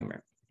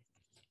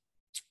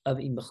of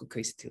im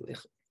Bechukosai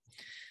Lechem.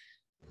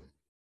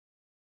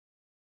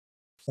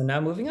 So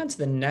now moving on to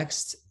the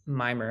next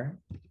mimer.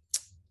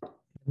 The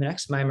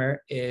next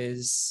mimer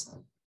is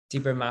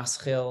Dibur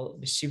Maschil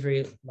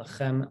B'Shivri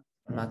Lachem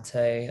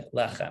Mateh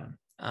Lechem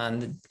on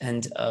the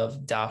end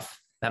of Daf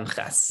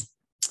Memches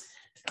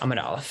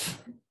Amud Aleph.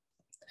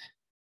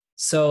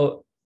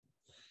 So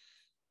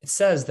it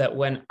says that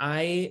when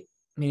I,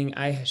 meaning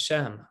I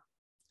Hashem,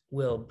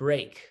 will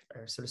break,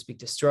 or so to speak,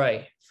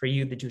 destroy for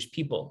you, the Jewish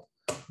people,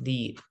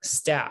 the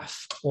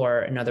staff,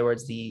 or in other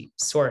words, the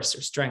source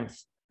or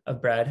strength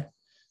of bread,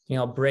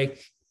 I'll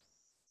break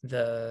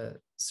the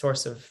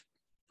source of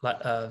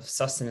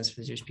sustenance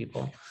for the Jewish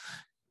people.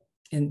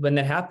 And when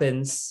that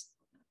happens,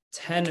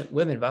 10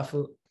 women,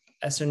 that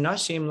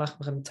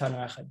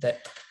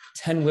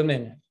 10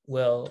 women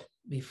will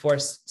be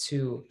forced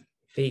to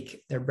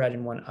bake their bread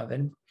in one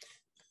oven.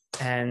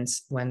 And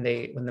when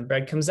the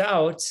bread comes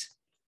out,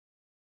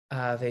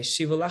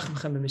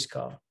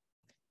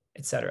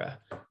 etc.,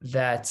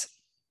 that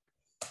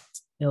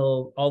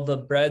all the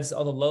breads,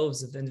 all the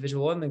loaves of the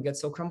individual women get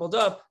so crumbled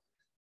up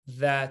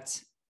that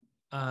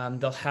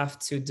they'll have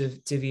to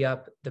divvy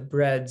up the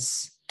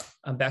breads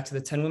back to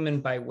the 10 women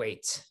by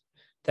weight.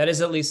 That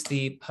is at least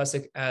the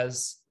pasuk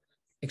as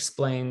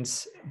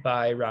explained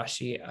by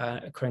Rashi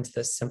according to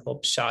this simple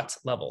pshat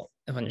level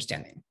of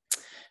understanding.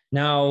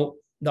 Now,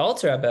 the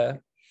Alter Rebbe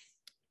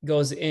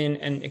goes in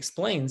and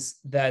explains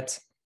that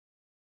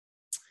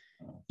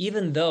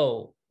even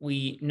though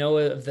we know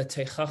of the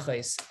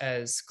teichachos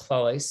as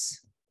klalos,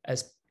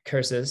 as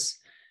curses,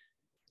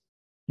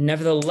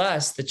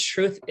 nevertheless, the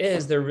truth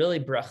is they're really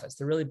brachas,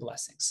 they're really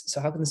blessings.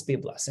 So how can this be a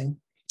blessing?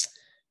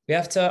 We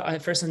have to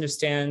first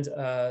understand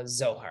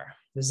Zohar.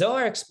 The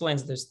Zohar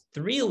explains that there's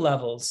 3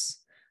 levels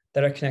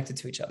that are connected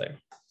to each other.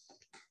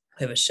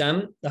 We have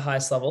Hashem, the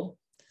highest level,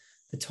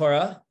 the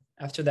Torah,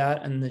 after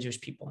that, and the Jewish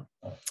people.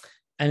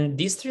 And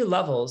these 3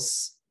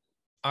 levels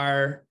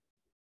are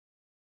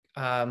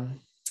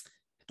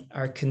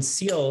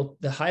concealed.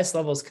 The highest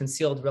level is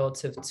concealed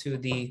relative to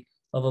the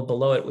level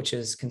below it, which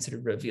is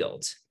considered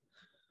revealed,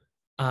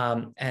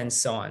 and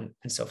so on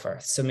and so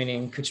forth. So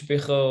meaning Kuch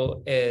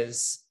B'Chu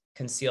is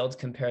concealed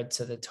compared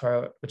to the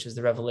Torah, which is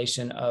the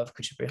revelation of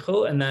Kuch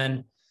B'Chu, and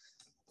then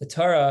the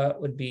Torah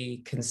would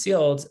be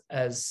concealed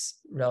as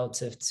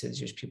relative to the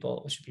Jewish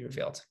people, which would be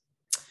revealed.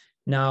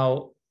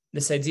 Now,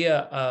 this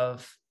idea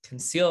of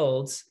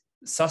concealed,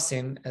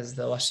 sasim, as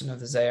the lashon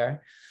of the Zayar,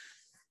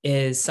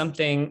 is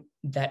something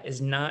that is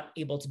not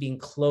able to be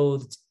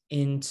enclosed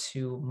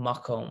into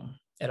makom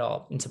at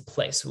all, into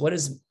place. What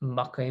is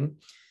makom?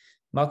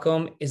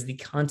 Makom is the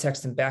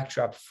context and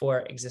backdrop for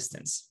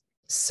existence.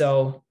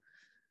 So,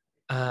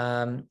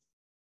 so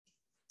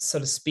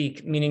to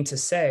speak, meaning to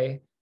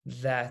say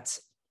that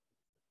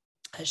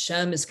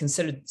Hashem is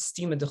considered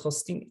stima d'chol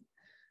stima,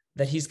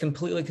 that he's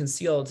completely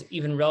concealed,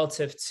 even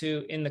relative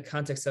to, in the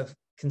context of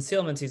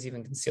concealment, he's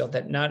even concealed,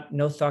 that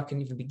no thought can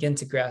even begin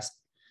to grasp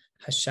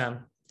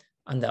Hashem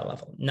on that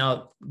level.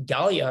 Now,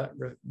 Galia,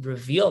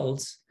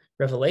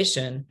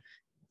 revelation,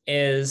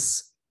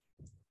 is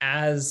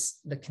as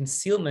the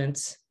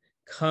concealment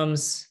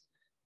comes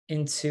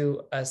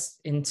into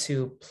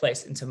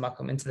place, into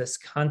makom, into this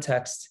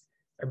context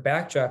or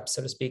backdrop,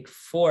 so to speak,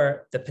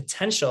 for the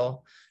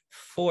potential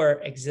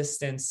for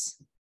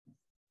existence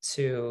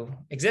to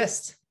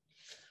exist,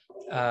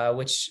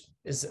 which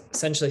is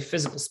essentially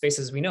physical space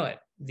as we know it,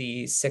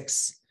 the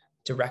 6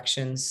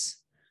 directions,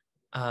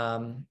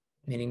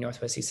 meaning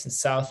northwest, east, and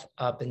south,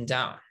 up and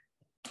down.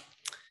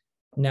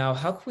 Now,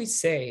 how can we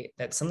say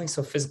that something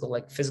so physical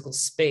like physical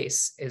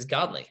space is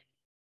godly?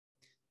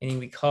 Meaning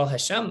we call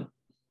Hashem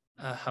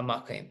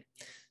hamakim.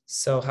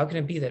 So how can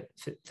it be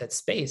that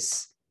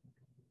space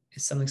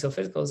is something so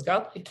physical is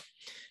godly?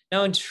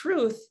 Now, in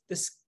truth,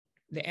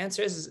 the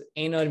answer is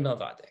Einod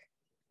Milvade,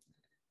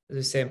 as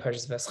we say in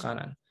Parshas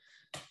Veschanan,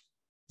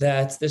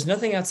 that there's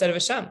nothing outside of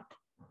Hashem.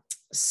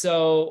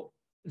 So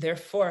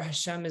therefore,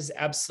 Hashem is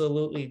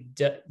absolutely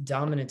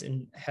dominant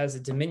and has a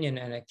dominion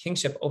and a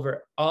kingship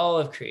over all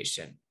of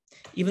creation.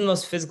 Even the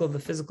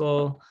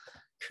physical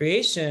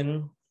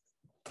creation,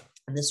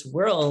 this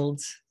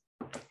world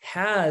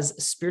has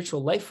a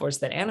spiritual life force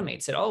that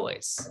animates it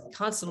always,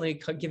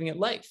 constantly giving it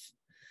life.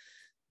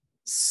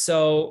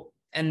 So,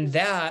 and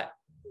that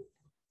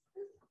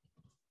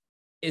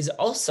is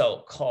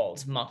also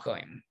called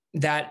makom.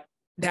 That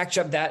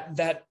backdrop,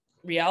 that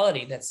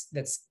reality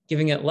that's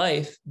giving it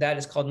life, that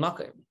is called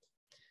makom.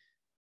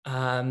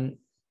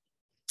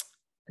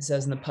 It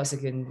says in the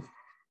pasuk in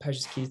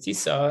Parshas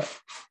Kitisa,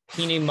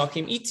 "Hine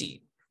makom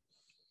iti,"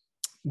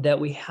 that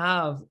we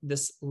have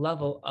this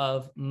level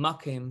of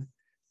makom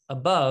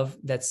above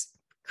that's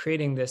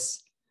creating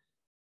this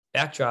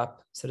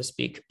backdrop, so to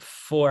speak,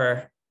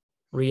 for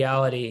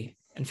reality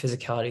and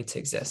physicality to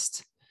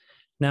exist.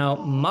 Now,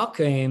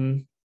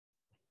 makom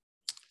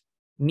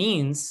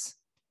means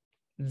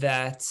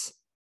that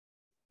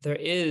there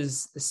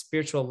is the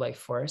spiritual life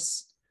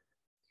force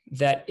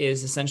that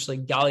is essentially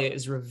Galia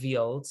is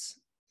revealed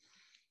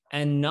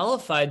and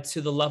nullified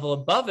to the level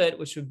above it,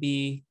 which would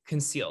be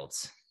concealed.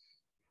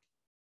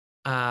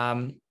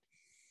 And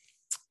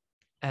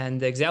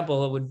the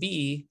example would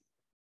be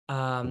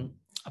a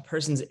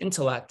person's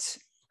intellect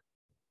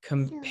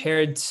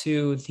compared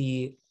to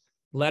the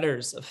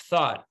letters of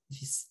thought,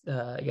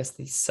 I guess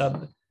the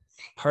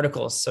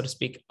sub-particles, so to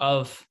speak,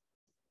 of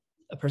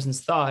a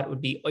person's thought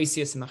would be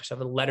oisius and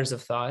machshava, letters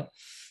of thought.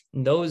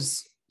 And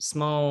those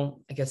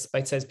small, I guess,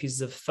 bite-sized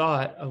pieces of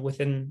thought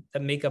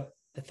that make up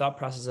the thought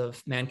process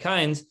of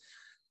mankind,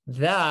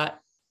 that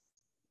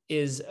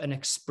is an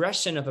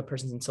expression of a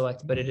person's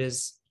intellect, but it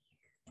is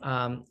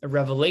a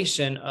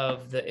revelation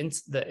of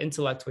the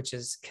intellect, which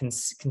is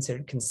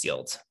considered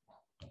concealed.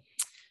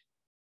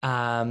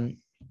 And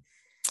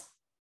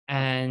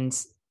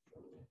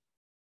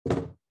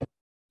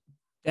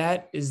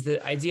that is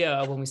the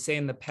idea when we say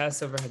in the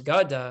Passover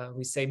Haggadah,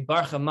 we say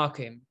Baruch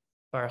HaMakim,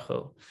 Baruch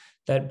Hu,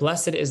 that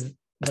blessed is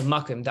the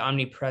Makim, the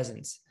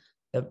omnipresence.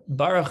 The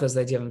Baruch is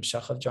the idea of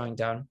Mshach, of drawing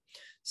down.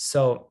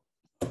 So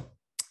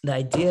the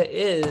idea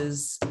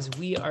is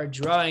we are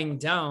drawing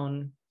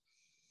down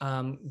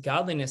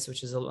godliness,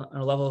 which is a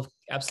level of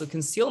absolute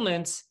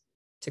concealment,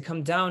 to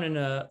come down in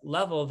a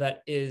level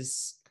that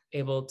is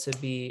able to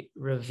be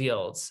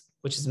revealed,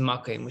 which is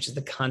Makim, which is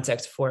the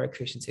context for a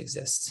creation to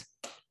exist.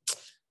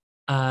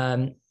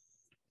 And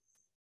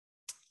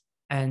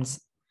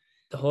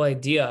the whole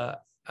idea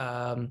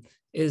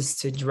is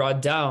to draw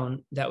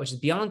down that which is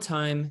beyond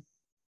time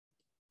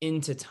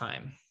into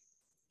time.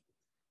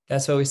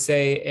 That's why we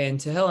say in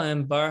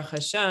Tehillim, Baruch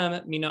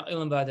Hashem mina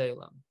ilam v'ad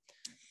ilam.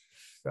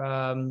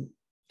 From,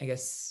 I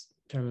guess,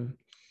 from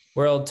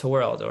world to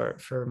world, or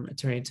from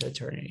eternity to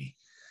eternity.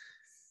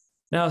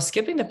 Now,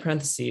 skipping the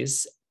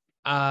parentheses,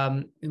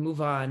 we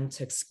move on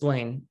to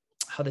explain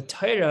how the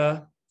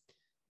Torah,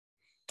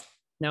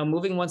 now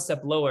moving one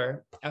step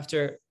lower,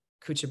 after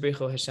Kucha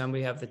Brichu Hashem,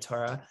 we have the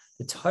Torah.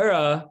 The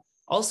Torah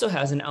also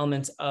has an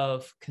element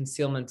of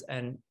concealment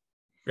and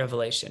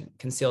revelation,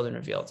 concealed and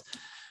revealed.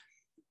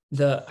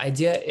 The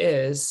idea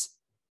is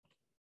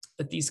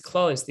that these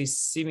klalos, these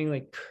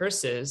seemingly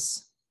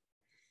curses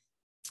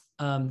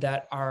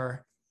that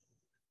are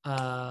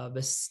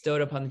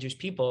bestowed upon the Jewish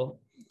people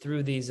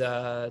through these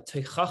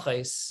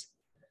toichachos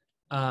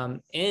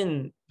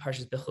in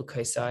Parshas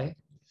Bechukosai,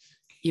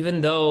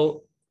 even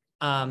though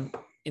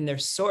in their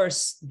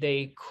source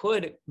they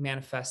could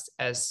manifest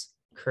as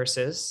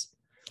curses,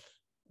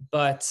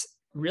 but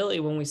really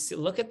when we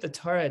look at the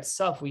Torah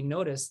itself, we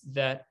notice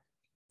that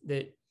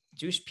the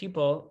Jewish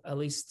people, at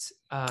least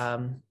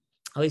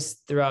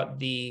throughout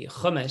the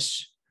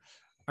Chumash,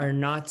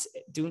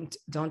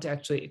 don't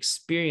actually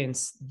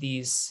experience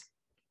these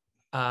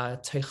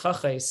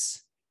toichachos.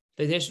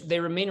 They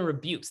remain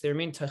rebukes, they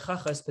remain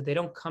toichachos, but they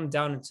don't come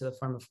down into the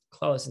form of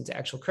klalos, into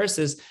actual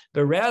curses,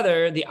 but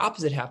rather the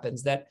opposite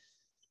happens, that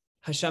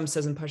Hashem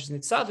says in Parshas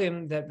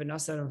Nitzavim that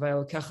v'nasan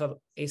v'ayalokecha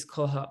eis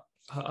kol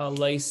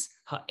ha'alais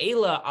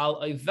ha'ela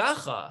al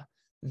oivecha,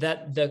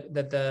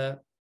 that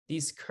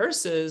these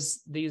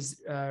curses,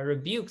 these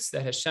rebukes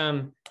that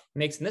Hashem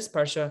makes in this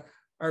parsha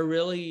are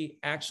really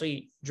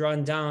actually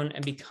drawn down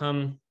and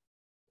become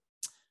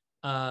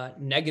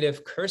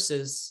negative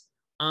curses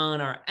on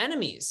our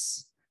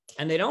enemies.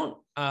 And they don't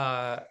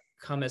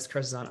come as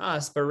curses on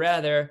us, but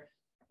rather,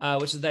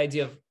 which is the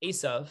idea of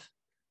Esav,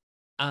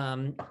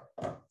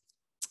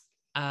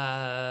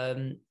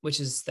 which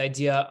is the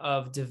idea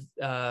of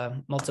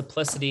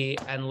multiplicity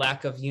and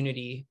lack of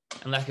unity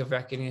and lack of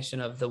recognition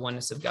of the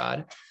oneness of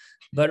God.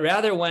 But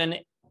rather, when,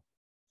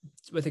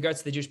 with regards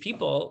to the Jewish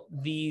people,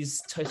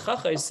 these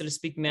toichachos, so to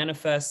speak,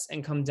 manifest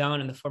and come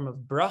down in the form of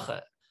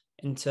bracha,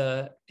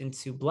 into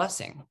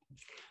blessing.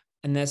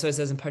 And that's what it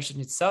says in Parshas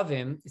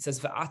Nitzavim. It says,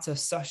 "Va'ata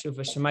sashu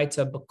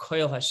v'shemaita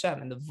b'koil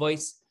Hashem," and the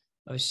voice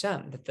of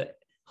Hashem. That the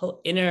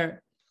whole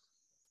inner,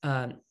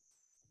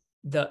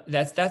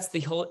 that's the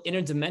whole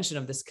inner dimension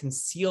of this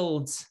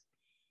concealed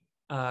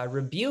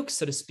rebuke,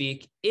 so to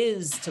speak,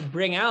 is to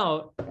bring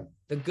out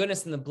the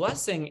goodness and the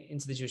blessing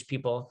into the Jewish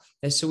people.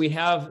 And so we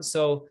have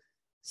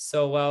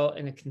while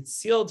in a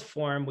concealed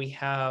form we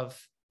have,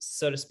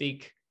 so to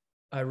speak,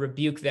 a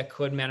rebuke that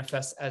could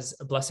manifest as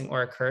a blessing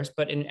or a curse,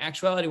 but in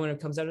actuality, when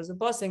it comes out as a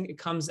blessing, it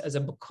comes as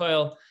a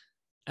bekoil,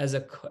 as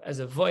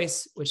a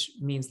voice, which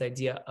means the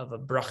idea of a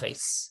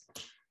braches,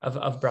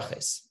 of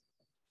braches.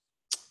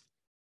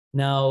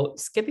 Now,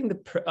 skipping the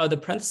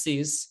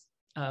parentheses,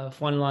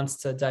 if one wants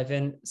to dive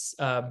in,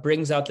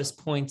 brings out this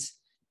point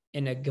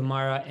in a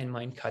Gemara in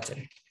Mein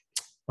Katan.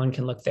 One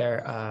can look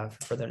there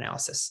for further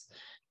analysis.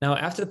 Now,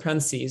 after the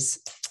parentheses,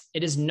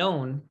 it is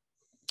known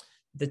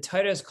the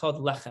Torah is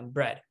called Lechem,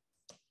 bread.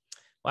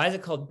 Why is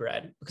it called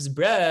bread? Because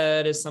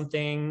bread is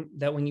something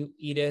that when you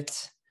eat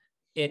it,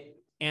 it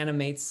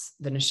animates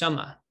the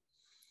neshama,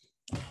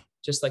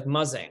 just like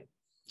mazing,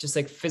 just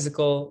like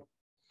physical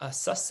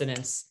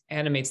sustenance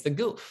animates the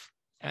goof,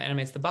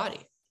 animates the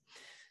body.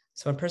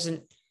 So when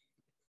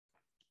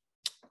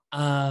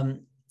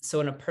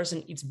a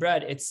person eats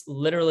bread, it's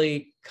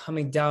literally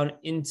coming down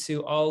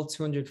into all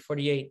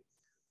 248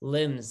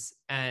 limbs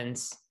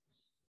and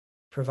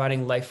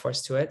providing life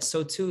force to it.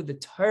 So too, the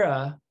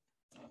Torah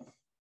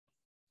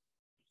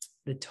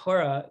the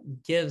Torah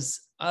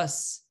gives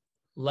us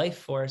life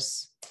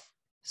force,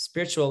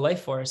 spiritual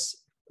life force,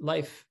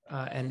 life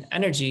and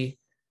energy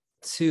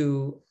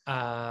to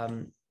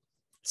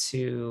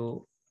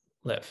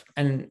live.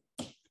 And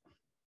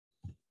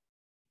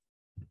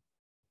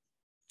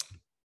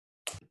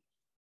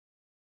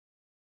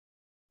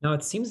now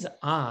it seems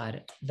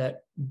odd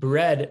that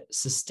bread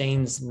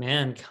sustains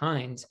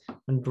mankind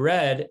when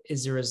bread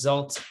is a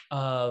result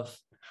of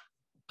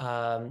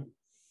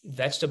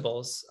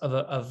vegetables,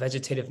 of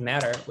vegetative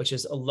matter, which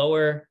is a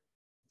lower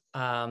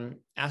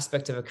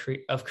aspect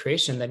of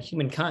creation than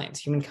humankind.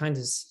 Humankind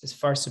is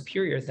far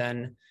superior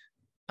than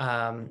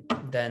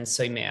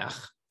soimeach,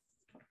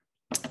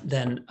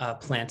 than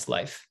plant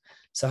life.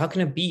 So how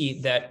can it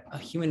be that a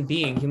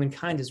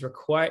humankind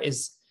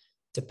is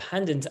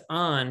dependent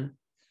on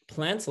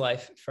plant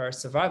life for our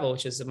survival,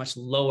 which is a much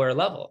lower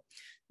level?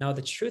 Now,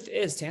 the truth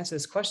is, to answer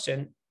this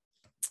question,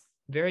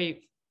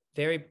 very,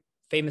 very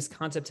famous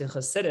concept in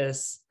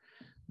Chassidus,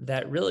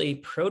 that really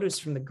produce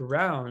from the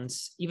ground,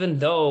 even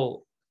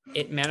though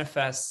it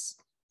manifests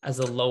as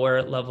a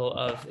lower level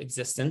of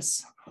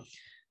existence,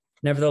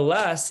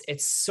 nevertheless,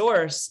 its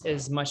source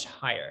is much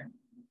higher.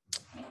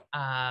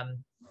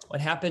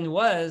 What happened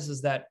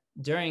was that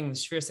during the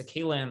Shviras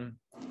HaKelim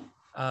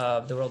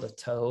of the world of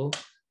Tohu,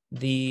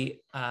 the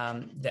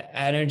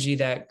energy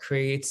that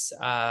creates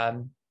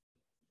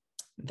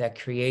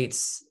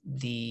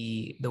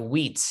the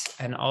wheat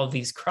and all of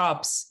these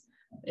crops,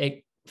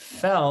 it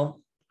fell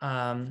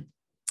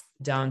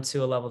down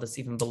to a level that's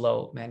even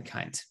below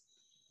mankind.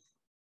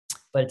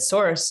 But its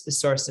source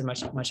is sourced in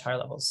much higher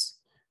levels,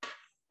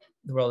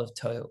 the world of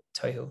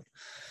Tohu.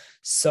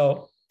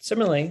 So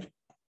similarly,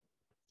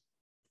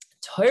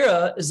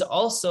 Torah is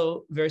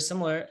also very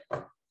similar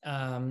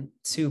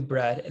to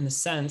bread in the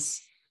sense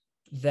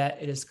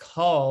that it is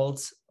called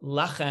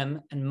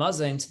Lachem and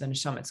Mazain to the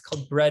neshama. It's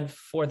called bread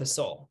for the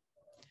soul.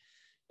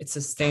 It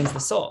sustains the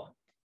soul.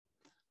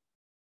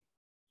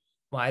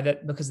 Why?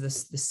 Because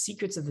the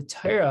secrets of the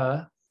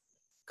Torah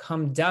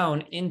come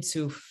down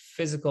into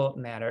physical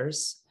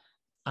matters.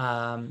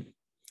 For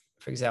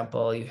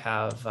example, you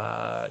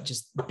have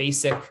just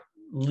basic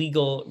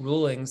legal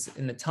rulings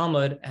in the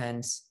Talmud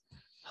and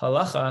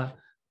halacha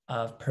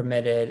of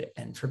permitted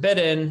and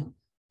forbidden,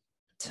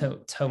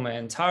 toma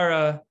and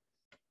tara.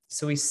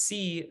 So we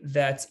see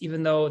that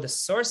even though the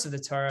source of the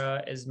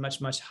Torah is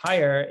much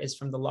higher, is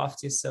from the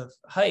loftiest of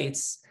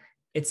heights,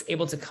 it's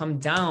able to come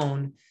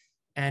down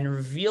and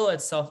reveal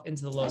itself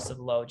into the lowest of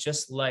the low,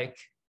 just like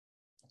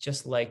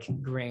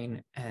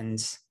grain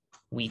and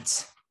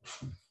wheat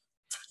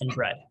and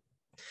bread.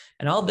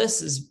 And all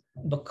this is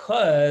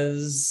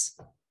because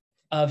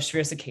of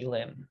Shviras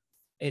HaKelim,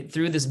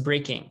 through this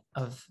breaking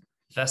of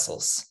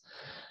vessels.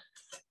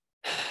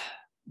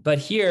 But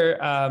here,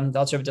 the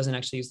Alter Rebbe doesn't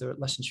actually use the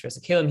Lashon Shviras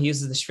HaKelim. He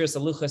uses the Shviras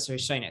HaLuchos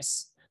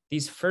Rishonos.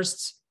 These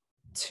first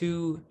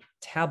two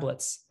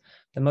tablets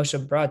that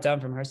Moshe brought down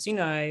from Har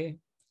Sinai,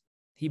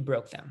 he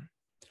broke them.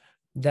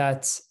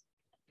 That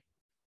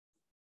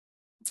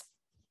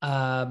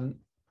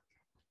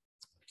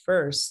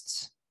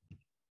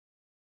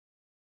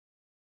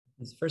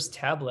these first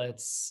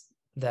tablets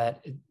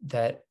that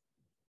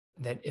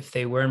if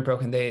they weren't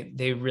broken,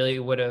 they really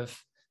would have,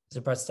 as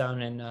it brought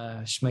down in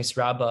Shmos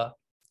Rabbah,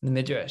 in the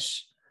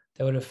Midrash,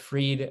 they would have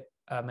freed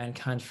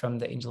mankind from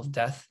the angel of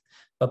death.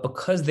 But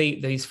because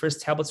these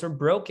first tablets were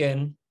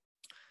broken,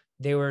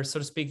 they were, so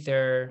to speak,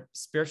 their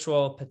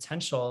spiritual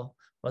potential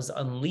was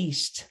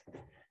unleashed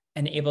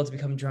and able to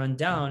become drawn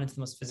down into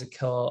the most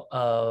physicality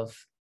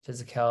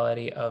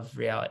of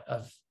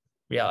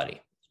reality,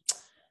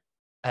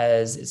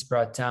 as it's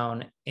brought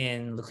down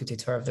in Likutei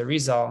Torah of the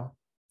Rizal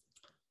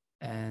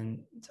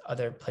and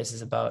other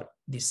places about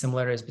these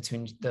similarities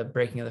between the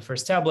breaking of the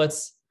first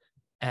tablets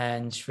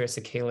and Shviras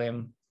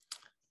HaKelim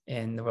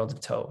in the world of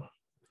Tohu.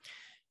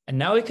 And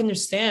now we can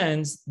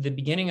understand the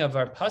beginning of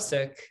our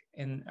pasuk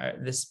in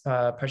this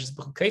Parshas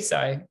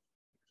Bechukosai,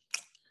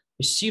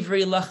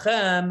 Shivri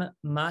Lachem,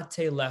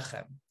 Mateh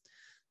Lechem,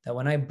 that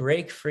when I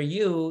break for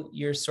you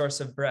your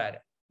source of bread.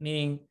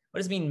 Meaning, what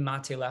does it mean,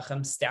 Mateh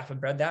Lechem, staff of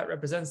bread? That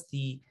represents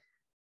the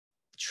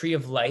tree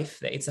of life,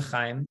 the Eitz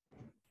HaChaim,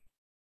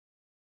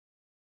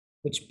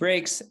 which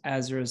breaks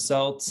as a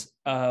result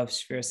of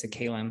Shviras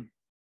HaKelim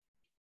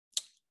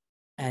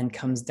and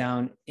comes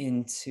down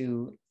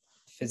into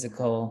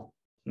physical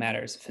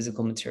matters,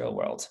 physical material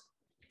world.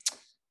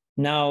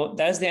 Now,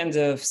 that is the end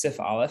of Sif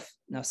Aleph.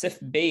 Now, Sif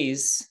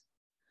Beis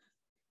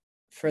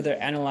further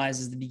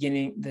analyzes the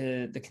beginning,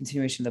 the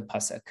continuation of the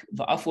pasuk.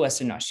 Va'afu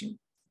eser nashim,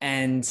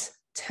 and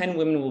 10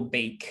 women will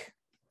bake.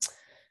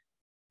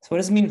 So what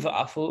does it mean,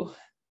 va'afu?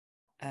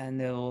 And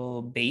they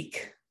will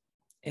bake.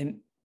 And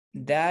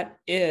that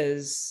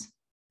is,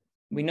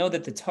 we know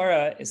that the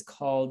Torah is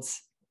called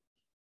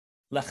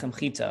Lechem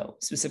chita,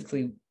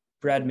 specifically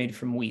bread made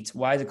from wheat.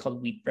 Why is it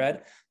called wheat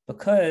bread?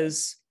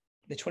 Because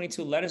the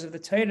 22 letters of the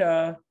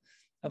Torah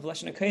of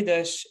Lashon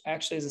HaKodesh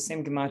actually is the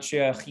same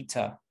gematria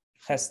chita,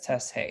 ches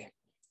tes he,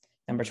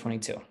 number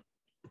 22.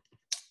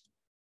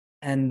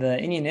 And the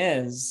inyan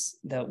is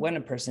that when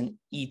a person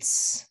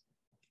eats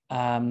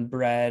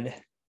bread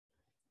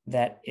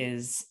that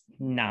is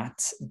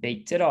not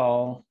baked at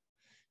all,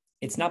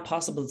 it's not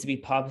possible to be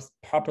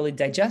properly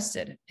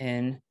digested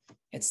in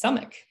its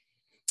stomach.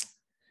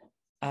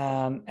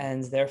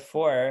 And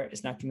therefore,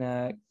 it's not going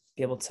to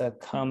be able to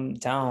come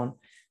down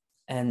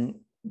and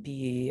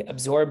be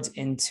absorbed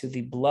into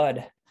the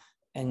blood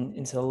and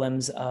into the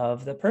limbs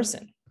of the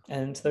person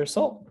and into their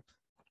soul.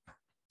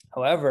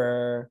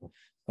 However,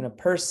 when a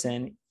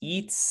person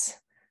eats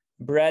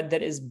bread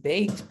that is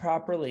baked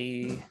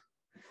properly,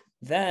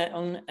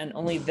 then and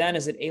only then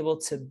is it able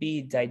to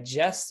be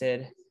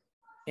digested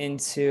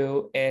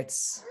into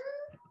its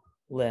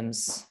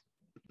limbs.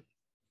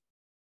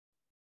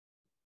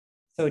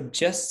 So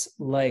just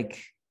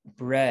like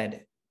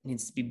bread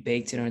needs to be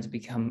baked in order to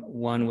become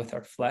one with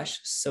our flesh,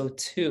 so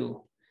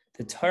too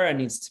the Torah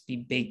needs to be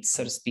baked,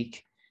 so to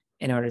speak,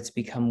 in order to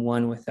become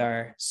one with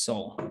our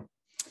soul.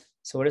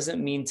 So what does it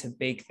mean to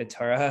bake the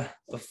Torah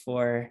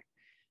before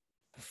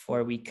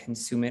we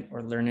consume it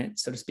or learn it,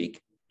 so to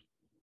speak?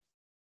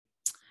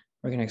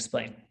 We're going to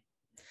explain.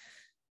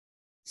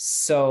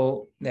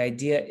 So the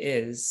idea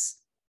is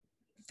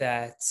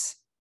that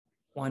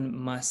one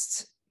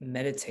must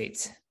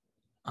meditate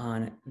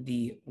on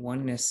the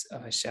oneness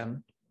of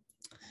Hashem,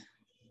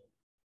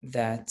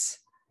 that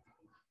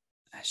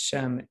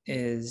Hashem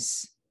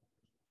is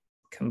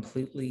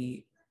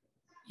completely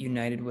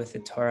united with the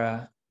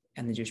Torah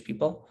and the Jewish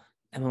people.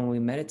 And when we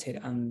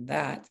meditate on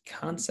that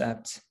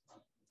concept,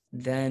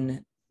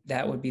 then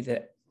that would be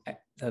the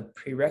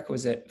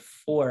prerequisite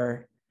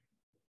for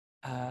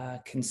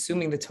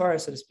consuming the Torah,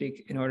 so to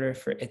speak, in order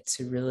for it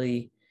to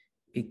really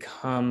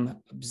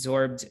become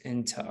absorbed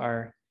into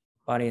our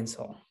body and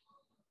soul.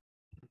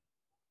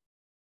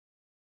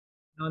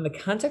 Now, in the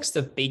context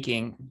of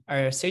baking,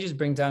 our sages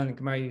bring down in the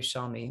Gemara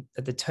Yerushalmi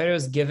that the Torah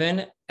is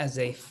given as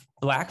a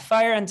black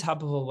fire on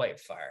top of a white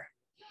fire.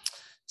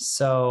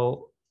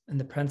 So in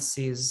the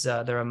parentheses,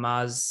 the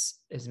Ramaz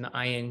is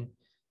ma'ayin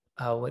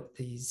what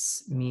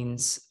these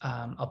means,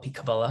 al pi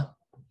Kabbalah,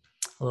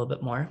 a little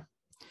bit more.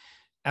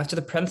 After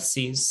the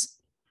parentheses,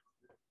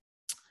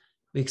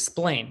 we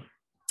explain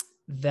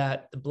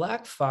that the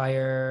black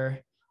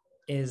fire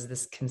is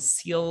this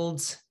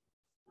concealed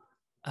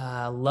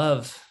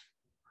love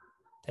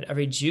that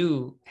every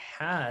Jew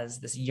has,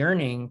 this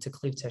yearning to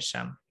cleave to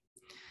Hashem.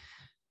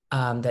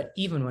 That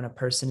even when a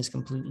person is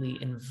completely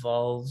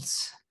involved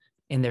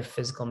in their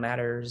physical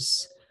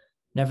matters,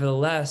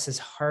 nevertheless, his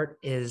heart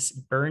is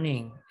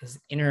burning, his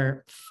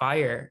inner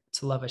fire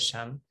to love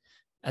Hashem,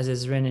 as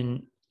is written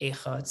in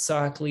Eicha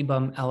Tzak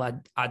Libam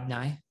El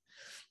Adnai.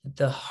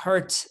 The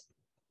heart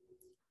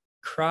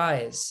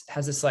cries,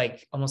 has this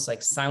like almost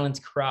like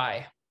silent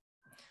cry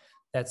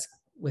that's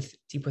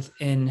deep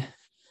within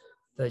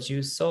the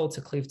Jew's soul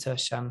to cleave to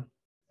Hashem.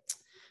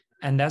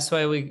 And that's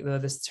why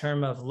this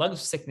term of love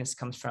sickness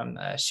comes from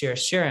Shir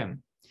Shirim.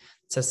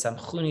 It says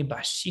Samchuni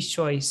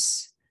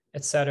Bashishois,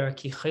 etc.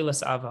 Ki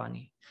Chilas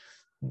Avani.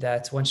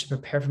 That one should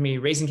prepare for me.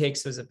 Raisin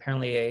cakes was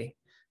apparently a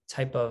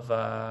type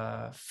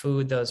of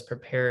food that was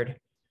prepared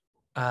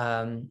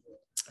for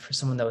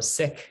someone that was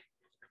sick.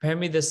 Prepare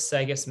me this,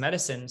 I guess,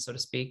 medicine, so to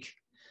speak,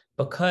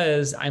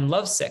 because I'm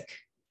lovesick.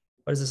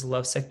 What is this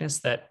love sickness?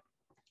 That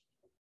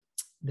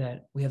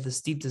we have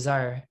this deep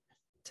desire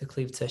to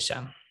cleave to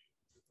Hashem.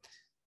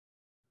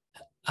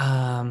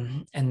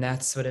 And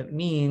that's what it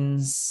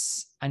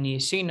means. Ani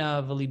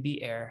yeshena v'li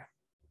bi'er.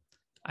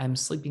 I'm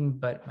sleeping,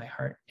 but my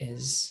heart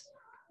is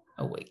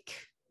awake.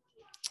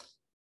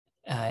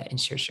 In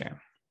Shir Shirim.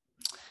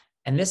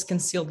 And this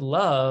concealed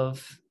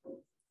love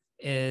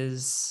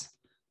is,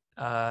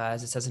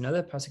 as it says in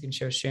another pasuk in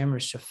Shir Shirim,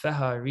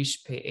 Rishafeha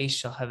rish pe'esh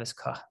shel heves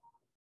ka.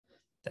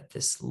 That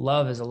this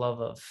love is a love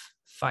of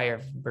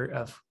fire,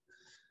 of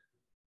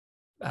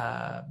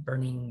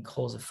burning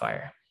coals of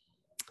fire,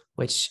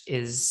 which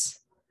is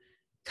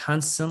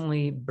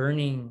constantly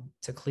burning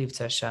to cleave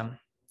to Hashem,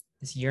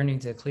 this yearning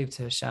to cleave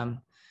to Hashem.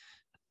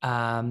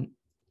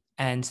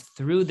 And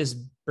through this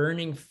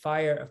burning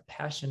fire of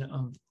passion,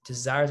 of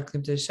desire to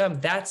cleave to Hashem,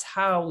 that's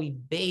how we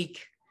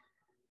bake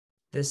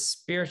this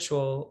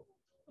spiritual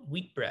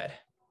wheat bread,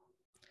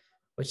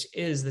 which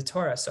is the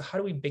Torah. So how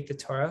do we bake the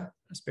Torah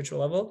on a spiritual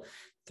level?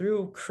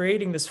 Through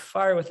creating this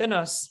fire within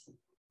us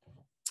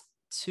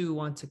to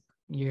want to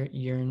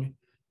yearn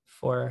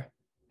for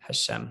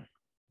Hashem.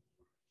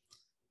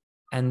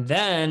 And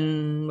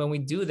then when we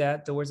do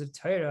that, the words of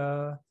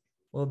Torah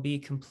will be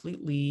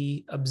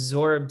completely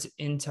absorbed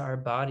into our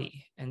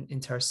body and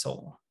into our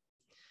soul.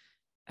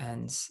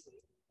 And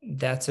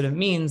that's what it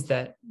means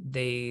that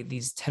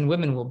these 10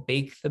 women will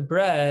bake the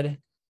bread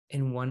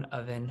in one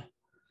oven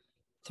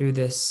through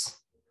this,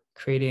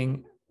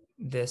 creating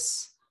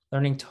this,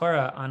 learning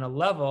Torah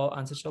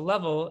on such a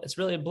level. It's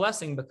really a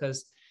blessing,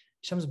 because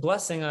Hashem's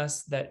blessing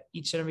us that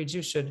each and every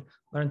Jew should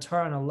learn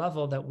Torah on a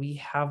level that we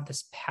have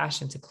this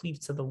passion to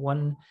cleave to the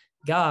one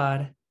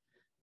God.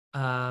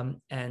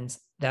 And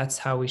that's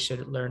how we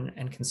should learn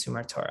and consume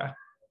our Torah.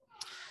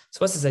 So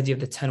what's this idea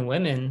of the 10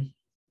 women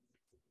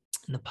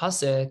in the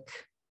pasuk?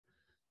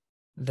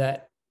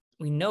 That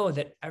we know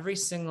that every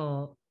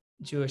single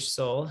Jewish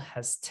soul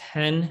has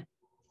 10,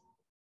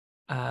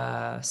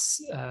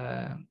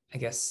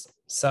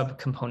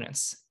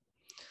 subcomponents.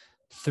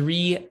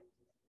 3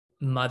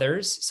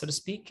 mothers, so to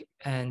speak,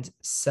 and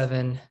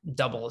 7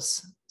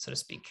 doubles, so to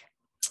speak,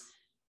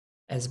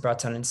 as brought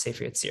down in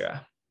Sefer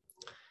Yetzirah.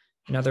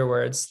 In other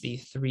words, the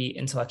 3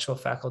 intellectual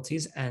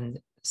faculties and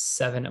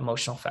 7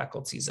 emotional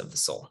faculties of the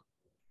soul.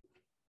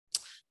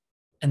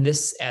 And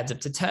this adds up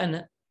to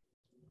 10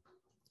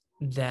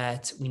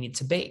 that we need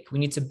to bake. We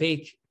need to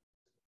bake,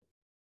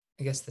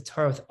 the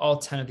Torah with all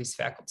 10 of these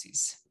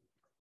faculties.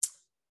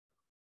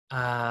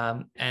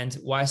 And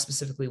why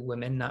specifically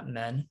women, not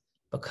men?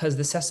 Because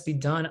this has to be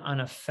done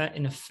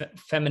in a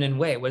feminine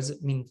way. What does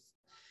it mean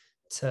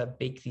to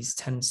bake these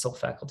 10 soul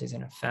faculties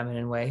in a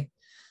feminine way?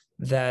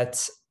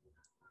 That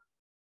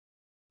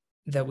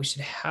we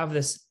should have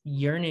this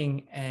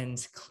yearning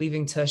and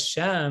cleaving to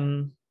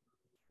Hashem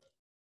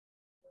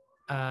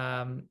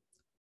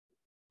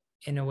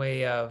in a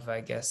way of,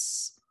 a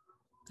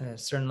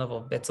certain level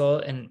of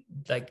bittul, and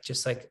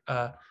just like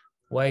a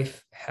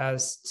wife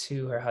has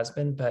to her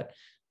husband, but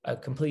a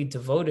completely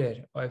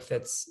devoted wife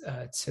that's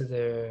to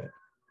the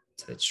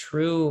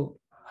true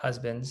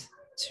husband,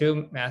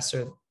 true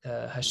master,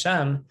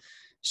 Hashem.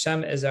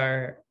 Hashem is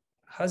our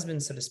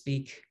husband, so to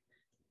speak,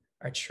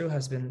 our true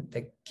husband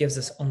that gives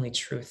us only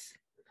truth,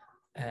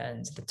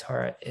 and the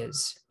Torah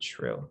is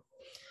true.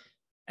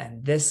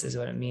 And this is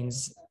what it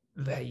means,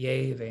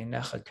 V'yeh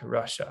v'einecha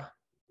karasha.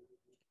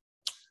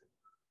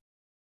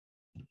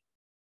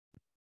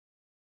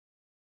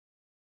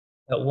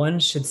 That one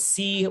should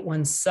see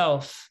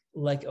oneself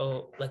like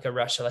a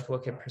rasha, like a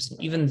wicked person,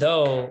 even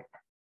though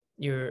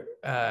you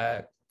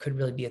could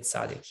really be a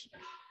tzaddik.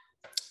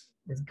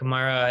 The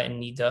Gemara in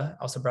Nida,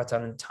 also brought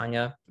down in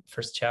Tanya,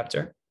 first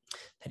chapter,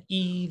 that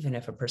even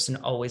if a person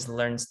always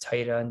learns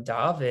Torah and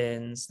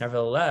davens,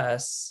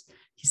 nevertheless,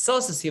 he still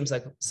has to see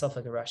himself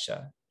like a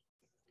rasha.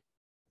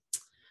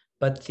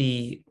 But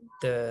the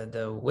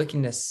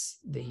wickedness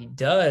that he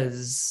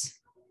does,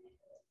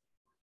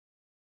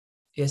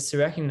 he has to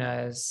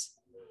recognize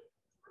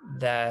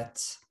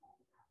that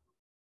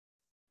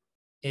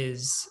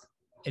it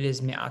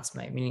is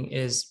me'atzmai, meaning it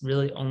is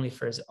really only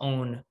for his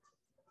own,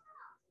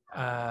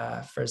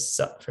 for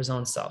his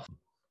own self.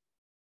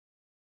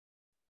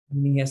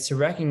 Meaning he has to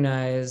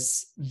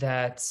recognize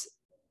that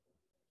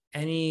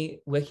any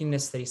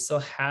wickedness that he still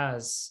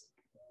has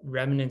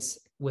remnants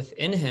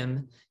within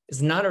him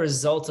is not a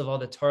result of all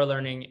the Torah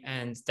learning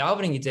and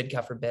davening he did,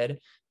 God forbid,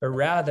 but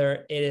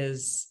rather it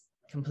is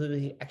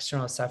completely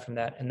external aside from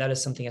that. And that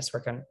is something he has to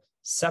work on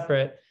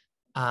separate,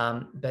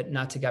 but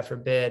not to, God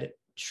forbid,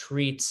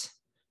 treat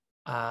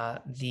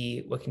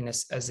the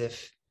wickedness as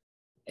if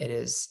it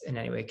is in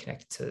any way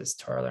connected to his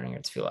Torah learning or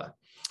tefillah.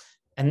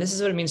 And this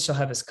is what it means to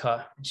have his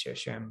ka and shir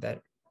shirim,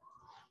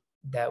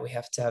 that we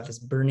have to have this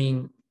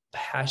burning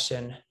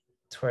passion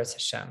towards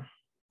Hashem,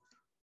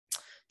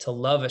 to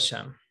love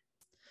Hashem.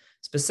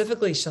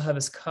 Specifically, shall have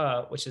his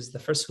ka, which is the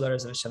first 2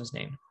 letters of Hashem's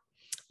name,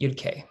 Yud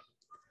Kei.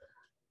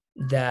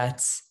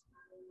 That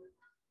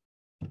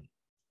the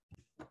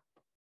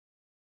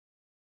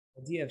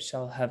idea of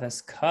shall have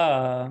his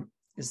ka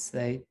is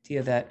the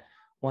idea that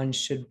one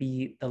should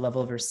be the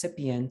level of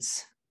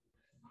recipient,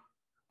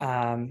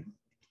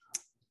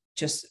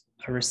 just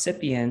a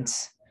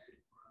recipient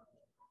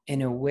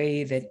in a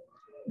way that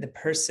the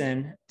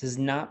person does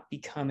not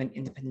become an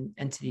independent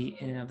entity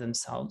in and of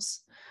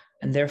themselves.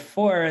 And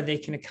therefore, they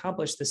can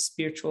accomplish the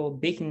spiritual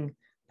baking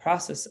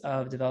process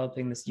of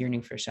developing this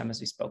yearning for Hashem,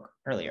 as we spoke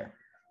earlier.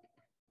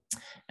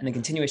 And the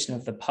continuation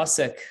of the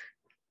pasuk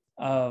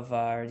of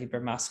our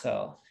Dibur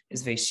Maschel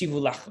is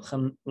Ve'shivu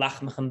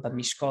lachmechem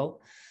b'mishkol,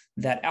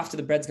 that after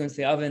the bread's going to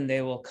the oven,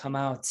 they will come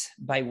out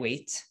by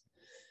weight.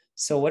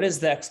 So what is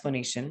the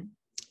explanation?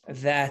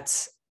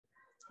 That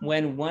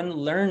when one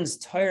learns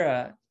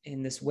Torah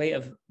in this way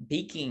of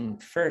baking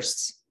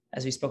first,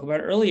 as we spoke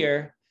about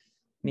earlier,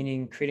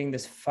 meaning creating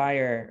this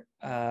fire,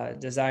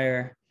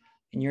 desire,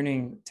 and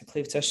yearning to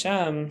cleave to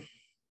Hashem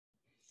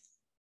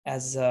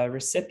as a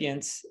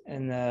recipient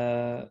in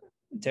the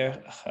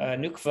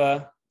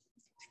Nukva,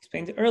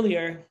 explained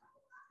earlier,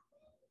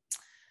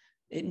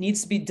 it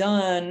needs to be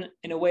done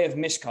in a way of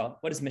mishkal.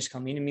 What does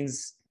mishkal mean? It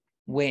means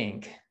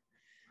weighing,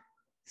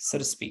 so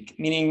to speak.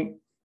 Meaning,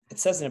 it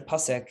says in a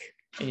pasuk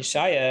in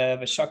Yeshaya,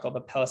 v'shakal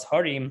b'pelas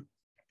harim,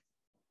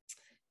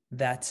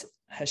 that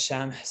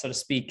Hashem, so to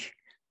speak,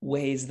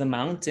 weighs the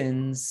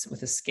mountains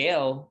with a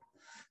scale,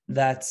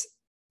 that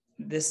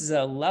this is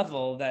a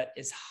level that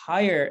is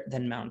higher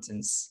than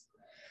mountains,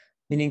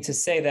 meaning to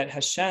say that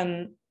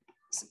Hashem's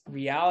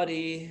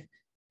reality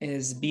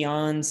is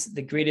beyond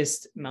the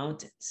greatest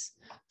mountains,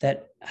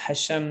 that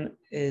Hashem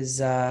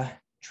is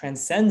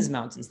transcends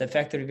mountains. The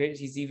fact that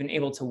he's even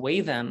able to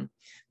weigh them,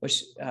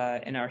 which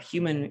in our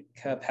human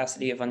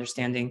capacity of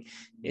understanding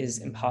is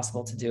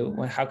impossible to do.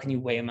 How can you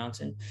weigh a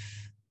mountain?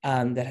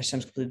 That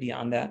Hashem's completely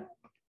beyond that.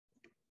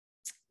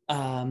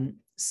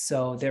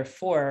 So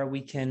therefore,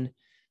 we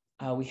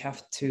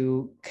have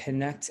to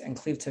connect and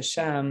cleave to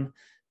Hashem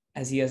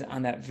as he is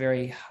on that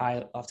very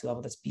high, lofty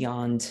level that's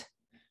beyond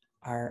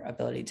our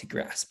ability to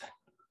grasp,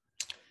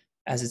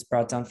 as it's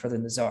brought down further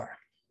in the Zohar.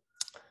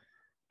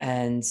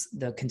 And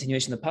the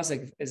continuation of the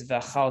pasuk is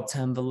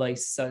v'achaltem v'lo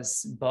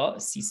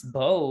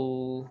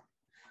sisbo,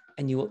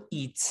 and you will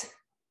eat,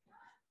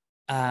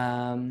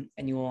 and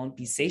you won't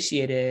be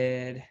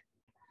satiated.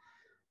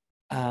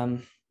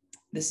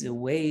 This is a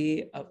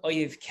way of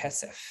oyev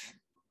kesef,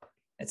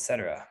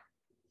 etc.,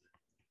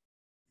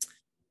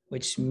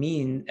 which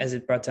mean, as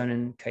it brought down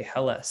in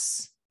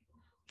Kaiheles,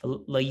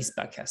 v'lo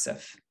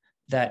kesef,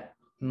 that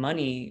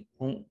money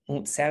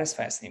won't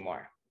satisfy us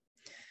anymore.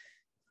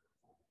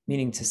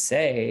 Meaning to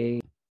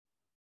say,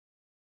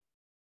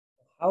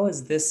 how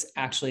is this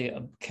actually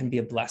can be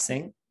a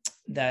blessing?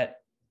 That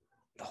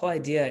the whole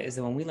idea is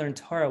that when we learn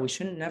Torah, we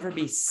shouldn't never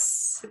be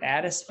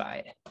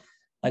satisfied.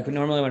 Like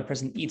normally when a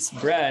person eats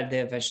bread, they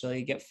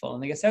eventually get full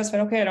and they get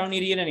satisfied. Okay, I don't need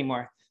to eat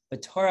anymore.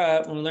 But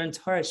Torah, when we learn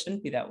Torah, it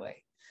shouldn't be that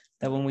way.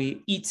 That when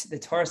we eat the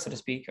Torah, so to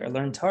speak, or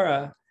learn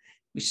Torah,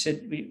 we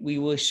should be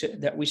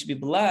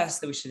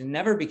blessed, that we should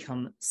never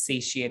become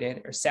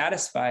satiated or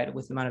satisfied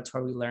with the amount of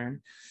Torah we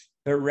learn,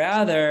 but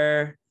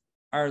rather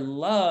our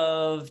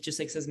love, just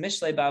like it says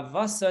Mishlei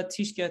Ba'avasa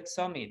Tishka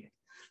Tzamid,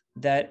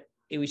 that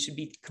we should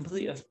be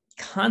completely of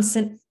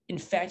constant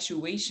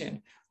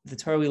infatuation with the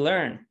Torah we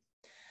learn,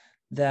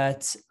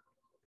 that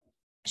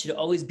should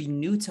always be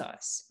new to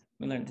us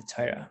when we learn the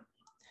Torah,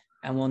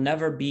 and we'll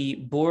never be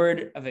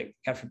bored of it,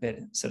 God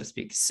forbid, so to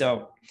speak.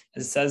 So,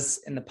 as it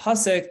says in the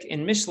pasuk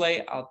in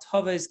Mishlei, Al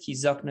Tovez Ki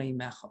Zakna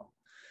Yimecho,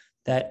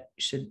 that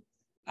should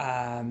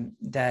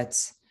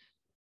that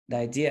the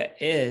idea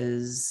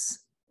is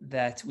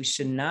that we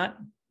should not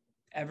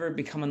ever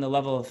become on the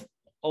level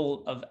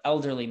of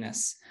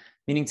elderliness,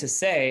 meaning to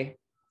say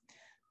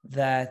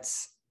that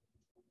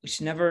we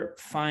should never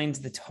find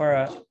the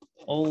Torah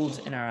old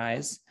in our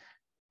eyes,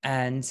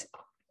 and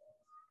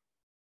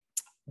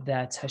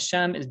that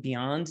Hashem is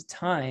beyond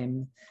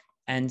time,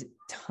 and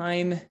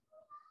time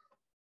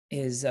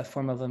is a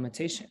form of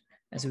limitation.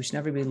 And so we should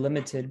never be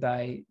limited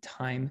by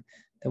time,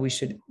 that we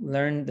should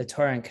learn the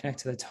Torah and connect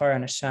to the Torah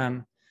and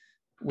Hashem,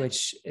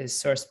 which is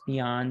sourced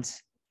beyond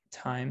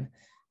time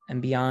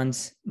and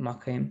beyond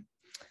Makim.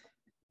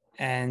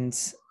 And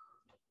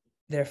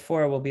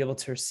therefore, we'll be able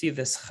to receive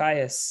this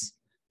chayas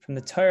from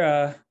the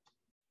Torah,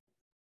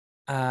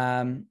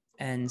 and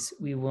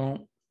we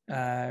won't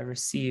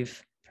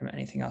receive from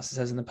anything else. It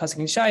says in the pasuk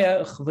in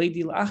Shaya,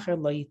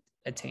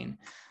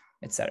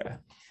 etc.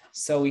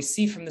 So we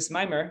see from this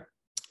mimer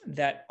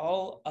that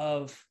all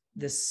of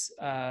this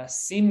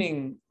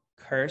seeming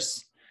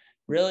curse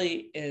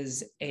really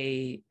is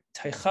a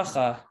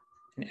teichacha,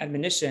 an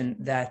admonition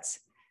that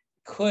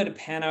could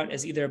pan out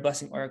as either a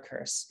blessing or a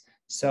curse.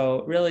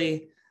 So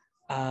really,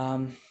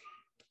 Baruch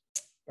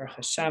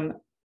Hashem,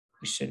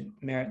 we should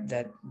merit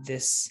that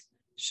this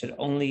should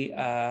only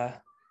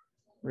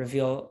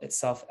reveal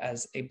itself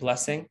as a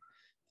blessing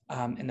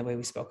in the way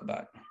we spoke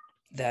about.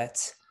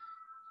 That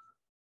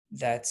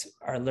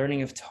our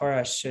learning of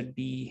Torah should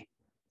be,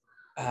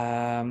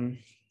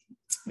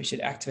 we should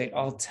activate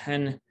all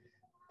 10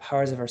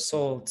 powers of our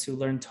soul to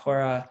learn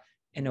Torah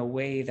in a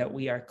way that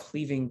we are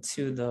cleaving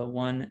to the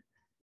one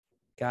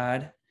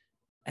God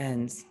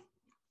and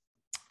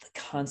the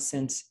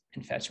constant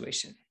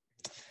infatuation.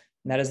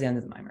 And that is the end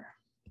of the mimer.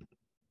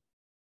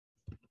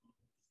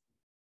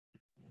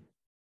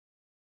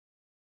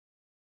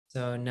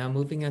 So now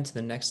moving on to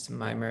the next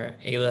mimer,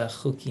 Eila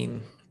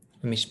Chukim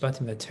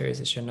Mishpatim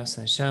V'Teres Asher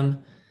Nasan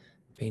Hashem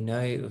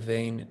Beinai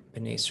Uvein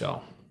Bnei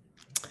Yisrael.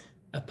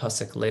 A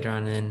pasuk later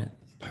on in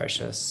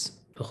Parshas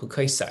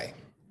Bechukosai.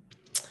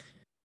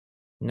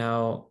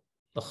 Now,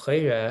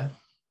 l'chayra,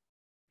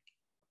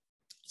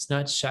 it's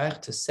not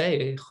shaykh to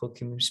say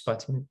Chukim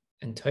Mishpatim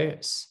and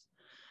Teres,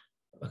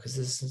 because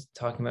this is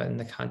talking about in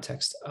the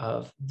context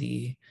of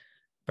the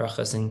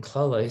brachas and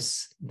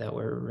klalos that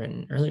were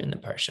written earlier in the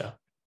parsha.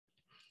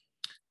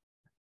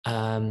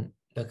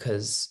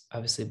 Because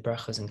obviously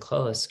brachas and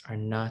klalos are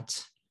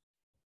not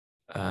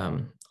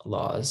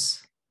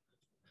laws.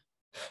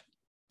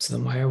 So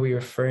then why are we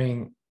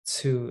referring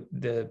to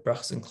the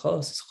brachas and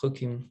klalos as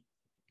chukim,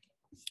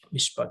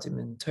 mishpatim,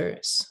 and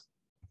teres?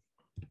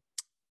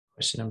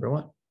 Question number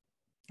one.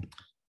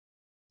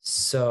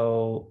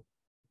 So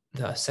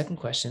the second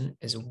question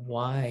is,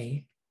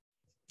 why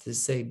does it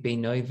say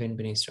beinai uvein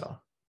bnei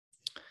Yisrael?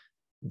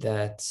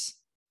 That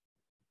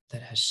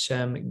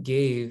Hashem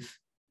gave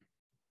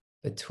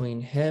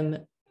between him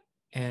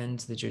and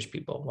the Jewish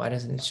people. Why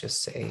doesn't it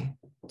just say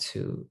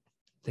to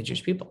the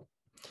Jewish people?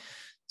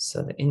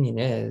 So the Indian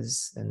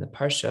is, in the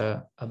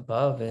parsha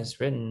above is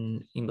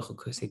written,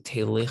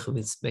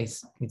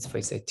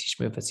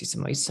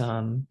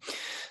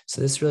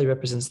 so this really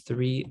represents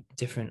three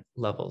different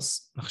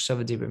levels. It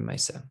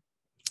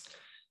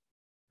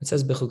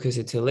says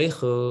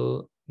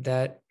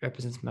that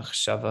represents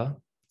machshava,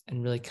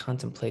 and really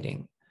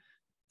contemplating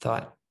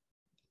thought,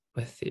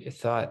 with the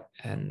thought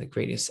and the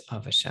greatness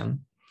of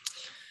Hashem,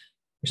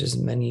 which is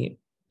many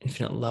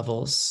infinite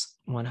levels,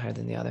 one higher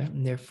than the other,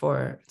 and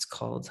therefore it's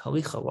called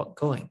halicha,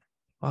 walking.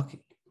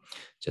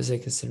 Just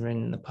like it's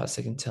written in the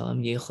pasuk in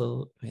Tehillim,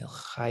 Yechel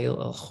Milchayil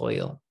El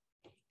Choyil.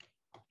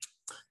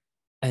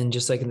 And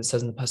just like it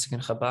says in the pasuk in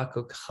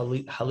Habakkuk,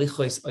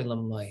 Halichos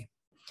Olam Lai.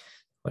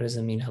 What does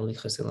it mean,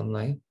 Halichos Olam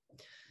Lai?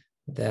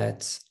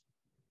 That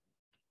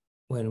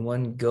when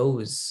one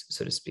goes,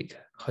 so to speak,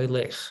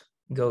 Hoylech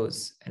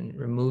goes and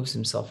removes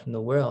himself from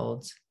the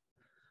world,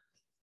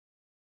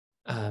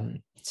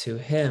 to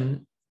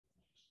him,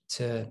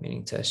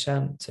 meaning to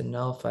Hashem, to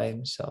nullify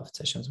himself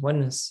to Hashem's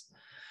oneness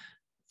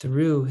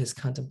through his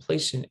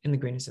contemplation in the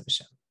greatness of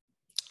Hashem,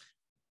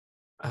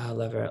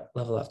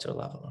 level after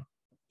level.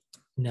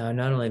 Now,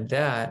 not only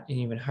that, an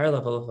even higher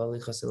level of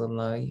Halichos Olam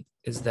Lai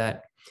is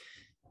that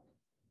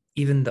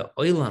even the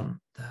oilam,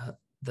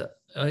 the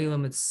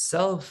oilam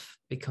itself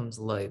becomes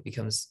Lai,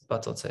 becomes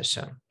batal to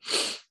Hashem.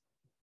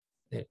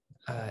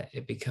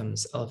 It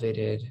becomes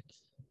elevated,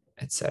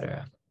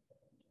 etc.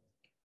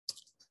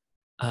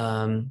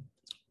 And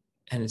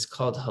it's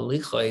called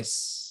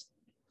Halichos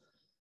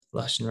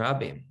Lachem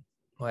Rabbi.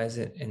 Why is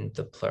it in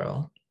the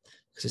plural?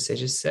 Because the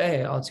sages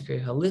say, "Al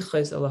tikrei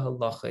halichos ela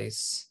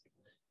halachos."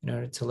 In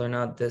order to learn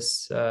out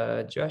this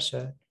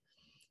drasha,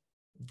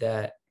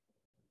 that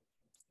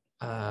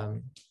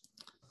the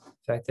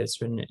fact that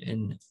it's written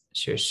in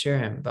Shir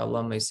Shirim,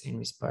 Ba'alamis in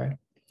Mispar,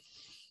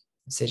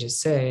 the sages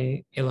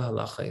say, "Ela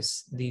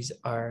halachos." These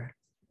are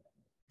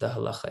the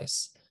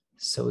halachos.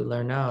 So we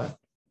learn out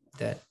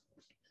that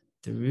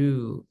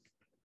through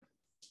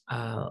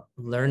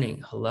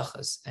learning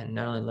halachas, and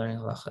not only learning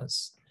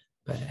halachas,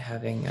 but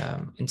having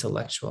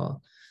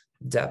intellectual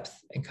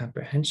depth and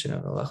comprehension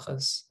of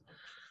halachas,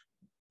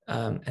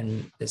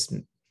 and this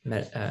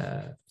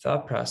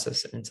thought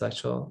process and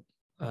intellectual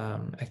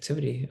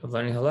activity of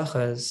learning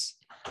halachas,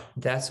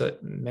 that's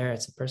what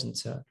merits a person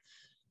to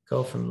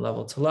go from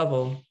level to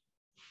level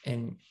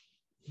in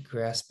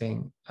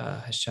grasping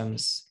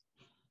Hashem's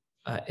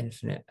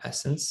infinite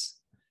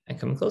essence and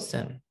coming close to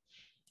him.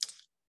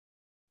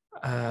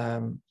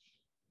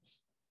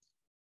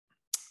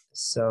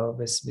 So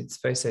this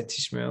mitzvah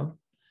tishmeru,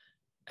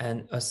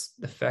 and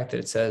the fact that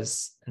it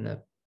says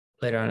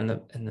later on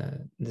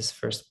in this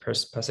first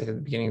pasuk at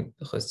the beginning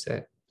of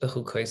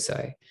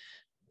Bechukosai,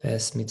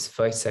 this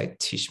mitzvah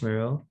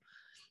tishmeru,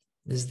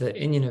 this is the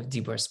inyan of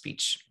dibur,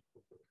 speech.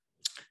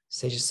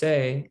 Sages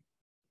say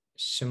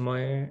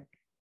shemoyer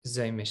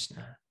zay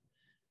mishnah.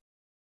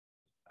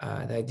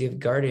 The idea of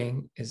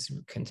guarding is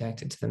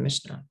connected to the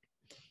Mishnah,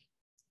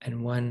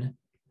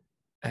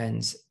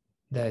 and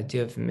the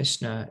idea of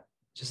Mishnah,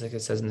 just like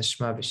it says in the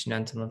Shema,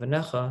 V'shinantam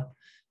levanecha,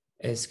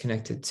 is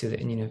connected to the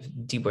inyan of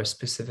dibur,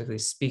 specifically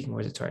speaking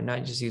words of Torah,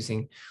 not just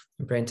using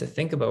your brain to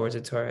think about words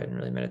of Torah and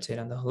really meditate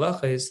on the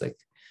halachas, like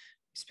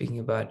speaking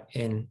about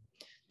in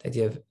the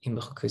idea of im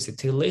bechukosai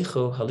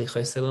tilechu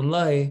halichos olam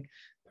lai,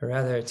 but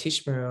rather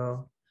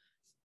tishmeru,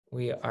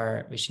 we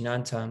are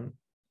v'shinantam,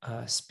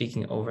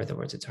 speaking over the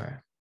words of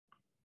Torah.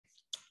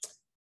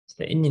 So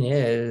the inyan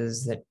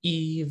is that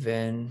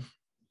even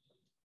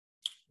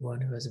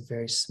one who has a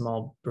very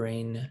small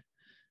brain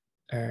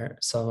or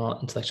small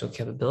intellectual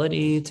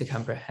capability to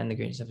comprehend the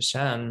greatness of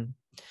Hashem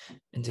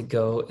and to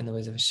go in the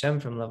ways of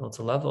Hashem from level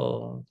to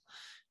level,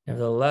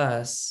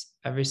 nevertheless,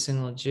 every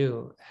single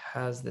Jew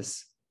has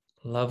this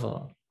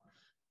level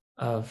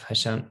of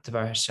Hashem,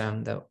 Devar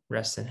Hashem, that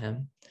rests in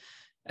him,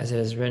 as it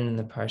is written in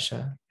the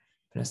Parsha,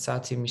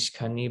 "V'nasati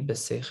mishkani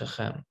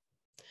b'seichachem,"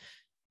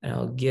 and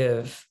I'll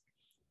give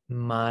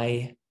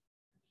my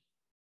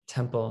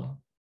temple,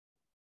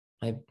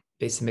 my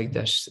Beis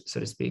Hamikdash, so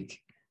to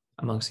speak,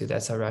 amongst you.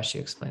 That's how Rashi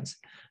explains.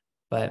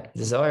 But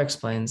the Zohar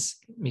explains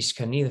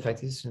mishkani, the fact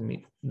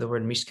that the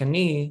word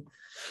mishkani,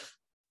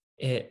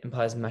 it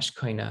implies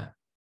mashkoina,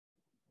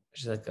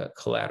 which is like a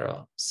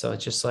collateral. So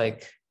it's just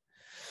like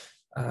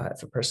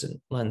if a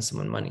person lends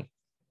someone money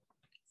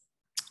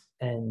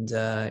and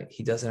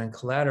he does it on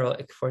collateral,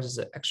 it forces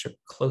an extra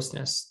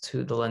closeness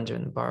to the lender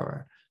and the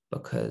borrower,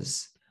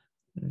 because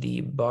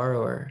the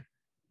borrower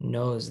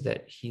knows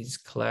that his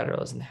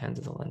collateral is in the hands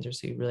of the lender,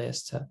 so he really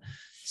has to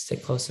stay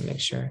close and make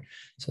sure.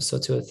 So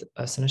too with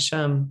us and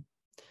Hashem.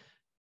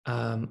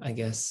 I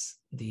guess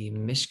the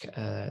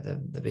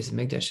Beis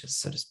Hamikdash is,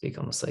 so to speak,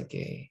 almost like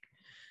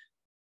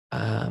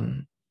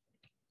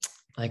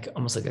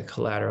almost like a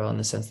collateral, in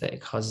the sense that it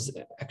causes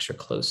extra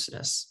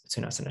closeness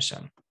between us and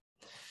Hashem.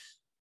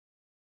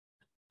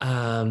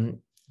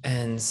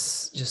 And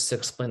just to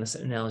explain this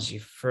analogy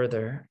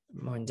further,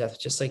 more in depth,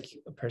 just like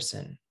a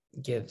person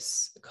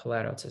gives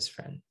collateral to his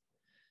friend,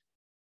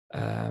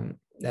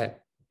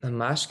 that the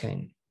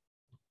mashkain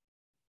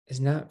is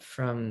not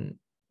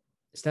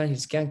he's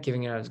not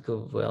giving it out of his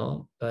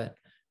goodwill, but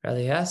rather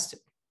he has to.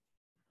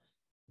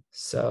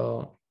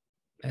 So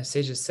as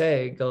sages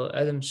say, Gal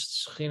Adam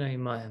Shechina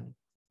Imayim,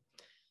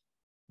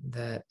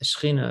 that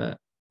Shechina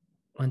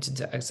went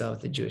into exile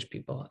with the Jewish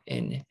people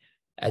in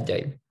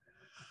Adib.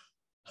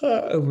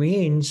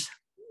 Means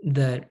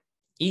that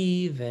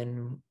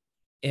even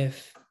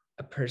if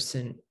a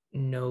person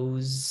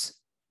knows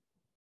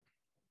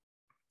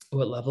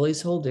what level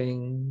he's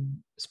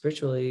holding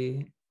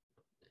spiritually,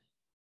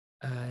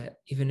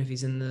 even if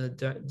he's in the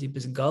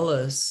deepest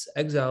gullus,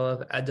 exile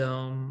of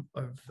Edom,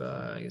 or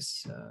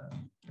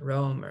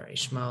Rome or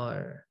Ishmael,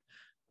 or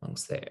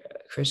amongst the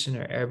Christian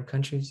or Arab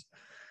countries,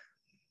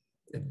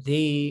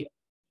 they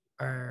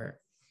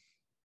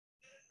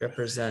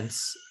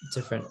represents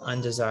different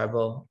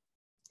undesirable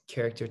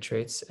character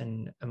traits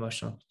and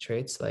emotional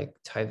traits like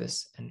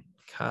tivus and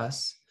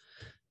kas,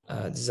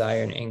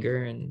 desire and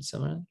anger, and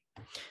so on.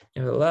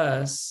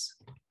 Nevertheless,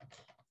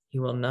 he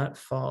will not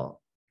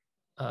fall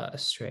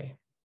astray.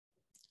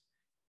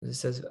 It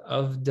says,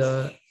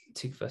 Avda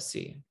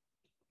tikvasi.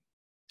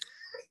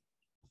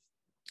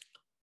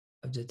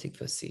 Avda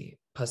tikvasi.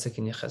 Pasuk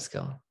in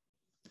Yechezkel.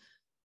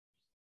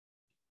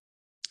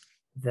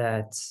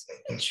 That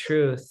in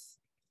truth,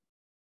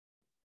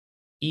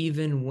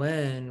 even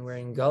when we're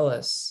in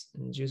Galus,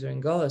 and the Jews are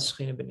in Galus,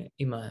 Shechina ben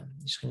Imam,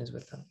 Shechina is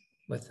with them.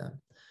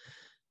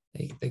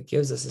 That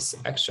gives us this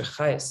extra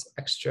chayes,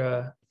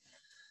 extra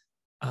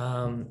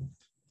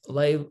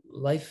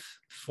life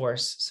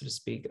force, so to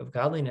speak, of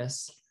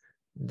godliness,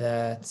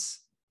 that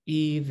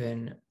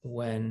even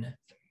when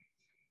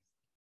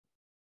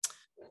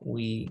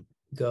we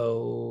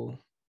go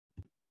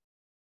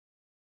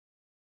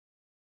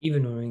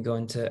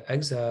into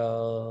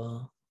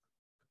exile,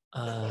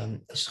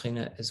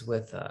 Shechina is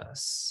with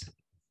us.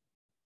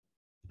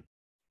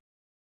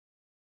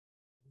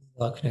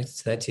 Well, connected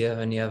to the idea of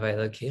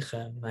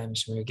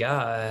Lechem,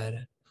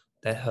 God,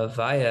 that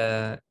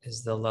Havaya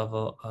is the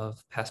level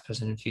of past,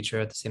 present, and future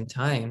at the same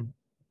time.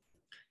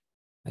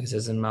 Like it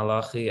says in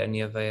Malachi,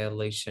 Aniyavaya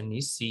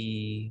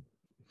Leishanisi.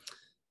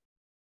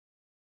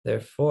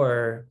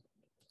 Therefore,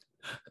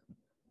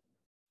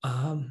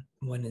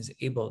 one is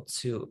able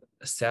to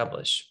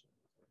establish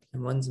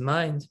in one's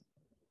mind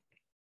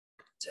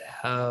to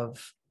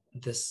have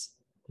this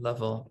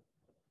level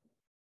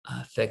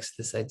fixed,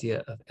 this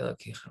idea of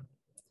Elokechem,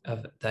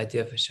 of the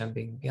idea of Hashem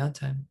being beyond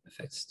time,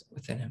 fixed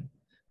within him,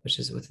 which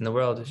is within the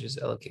world, which is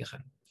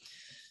Elokechem.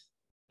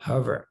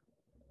 However,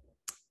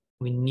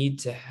 we need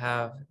to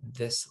have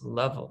this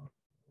level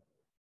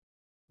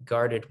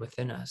guarded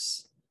within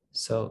us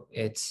so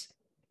it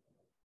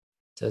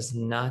does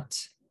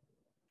not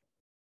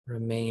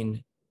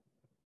remain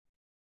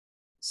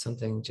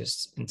something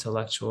just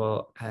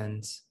intellectual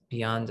and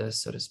beyond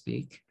us, so to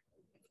speak,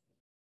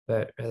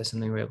 but rather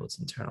something we're able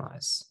to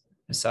internalize.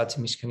 It says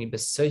specifically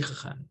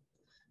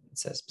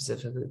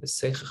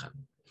b'seichachem.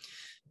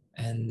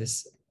 And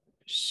this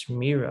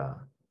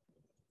shmira,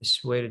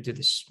 this way to do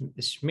the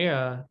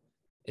shmira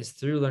is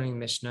through learning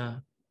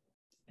Mishnah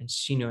and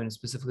Shino, and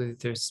specifically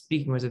through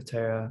speaking words of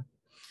Torah.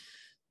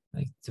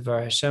 Like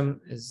Devar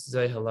Hashem is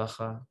Zay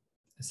Halacha.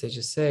 As they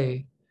just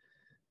say,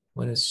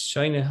 when it's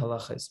Shaina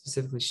Halacha,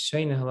 specifically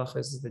Shaina Halacha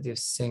is the idea of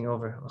saying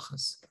over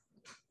Halachas.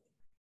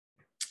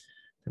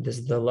 And this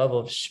is the level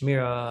of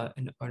Shmira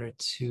in order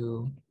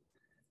to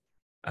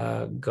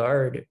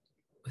guard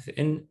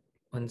within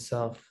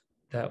oneself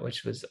that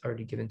which was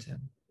already given to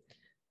him.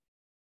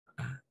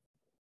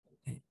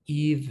 And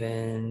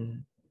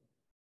even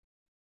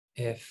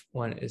if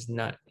one is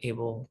not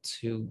able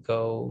to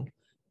go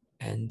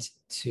and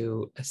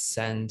to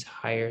ascend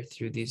higher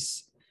through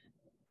these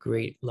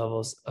great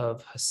levels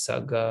of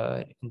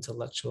hasaga,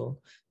 intellectual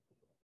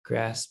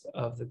grasp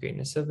of the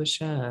greatness of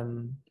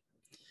Hashem,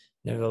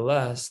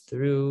 nevertheless,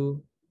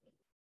 through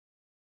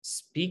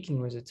speaking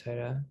words of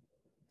Torah,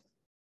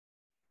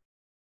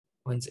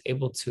 one's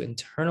able to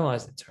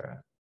internalize the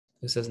Torah.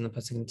 It says in the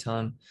pasuk in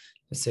Tehillim,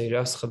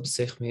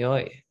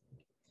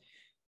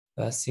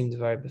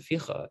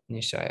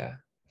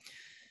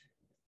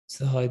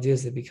 so the whole idea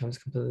is that it becomes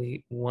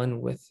completely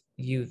one with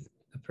you,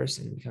 the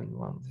person becoming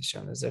one with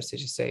Hashem. As our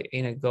sages say,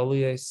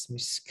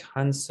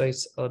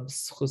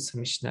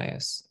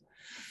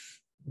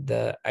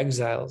 the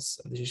exiles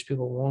of the Jewish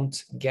people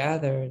won't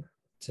gather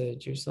to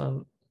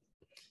Jerusalem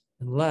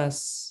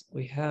unless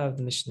we have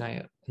the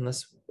Mishnayah,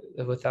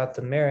 without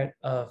the merit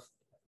of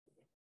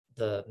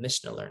the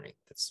Mishnah learning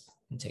that's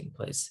been taking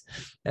place.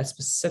 That's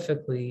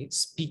specifically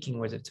speaking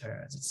words of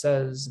Torah, as it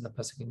says in the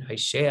pasuk in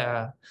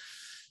Hosea,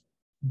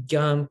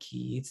 Gam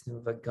ki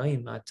yitznu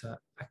v'gayim ata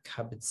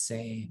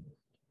akabetzein.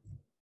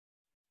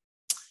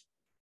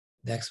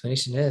 The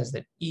explanation is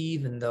that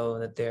even though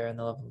that they're in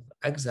the level of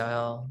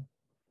exile,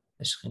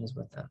 the Shekhinah is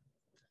with them.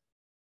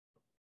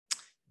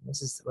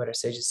 This is what our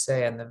sages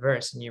say in the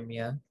verse in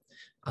Yirmiyah,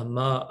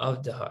 Amma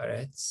of the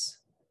Haaretz,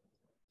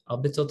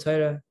 Al Bittul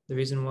Torah. The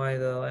reason why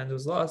the land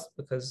was lost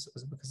was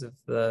because of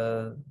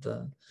the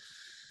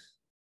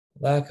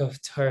lack of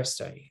Torah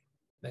study.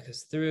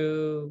 Because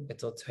through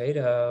Bittul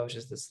Torah, which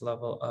is this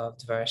level of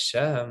Dvar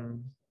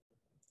Hashem,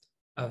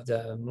 of the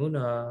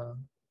Hamuna,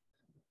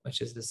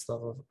 which is this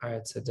level of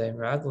Aretz Adayim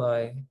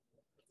Raglai,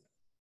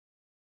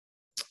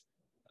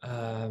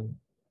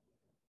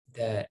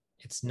 that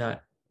it's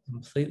not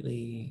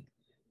completely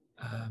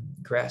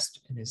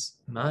grasped in his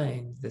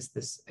mind,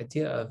 this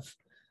idea of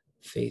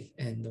faith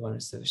in the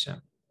oneness of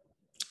Hashem.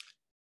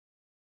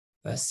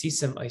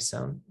 Vasisam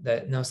Isam,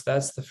 so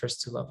that's the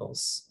first two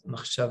levels,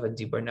 Machshav and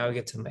Dibur. Now we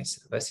get to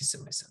Maisa,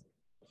 Vasisam Isam.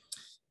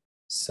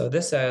 So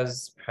this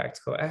has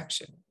practical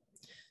action,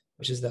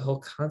 which is the whole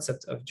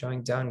concept of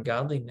drawing down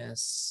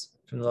godliness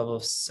from the level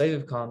of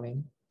Seiv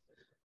calming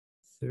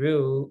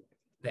through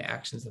the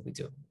actions that we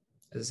do,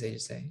 as the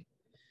sages say.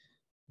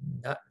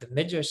 Not the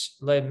midrash,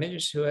 the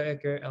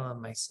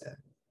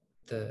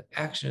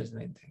action is the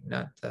main thing,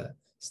 not the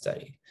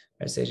study.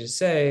 As sages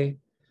say,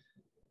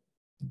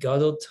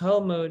 Gadol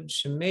Talmud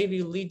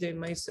shemevi lidei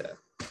maisa.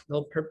 The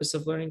whole purpose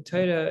of learning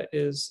Torah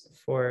is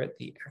for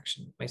the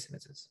action, maisa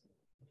mitzvahs,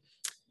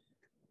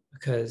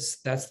 because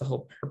that's the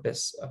whole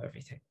purpose of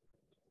everything.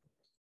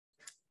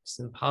 It's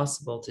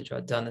impossible to draw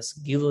down this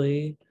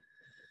gilui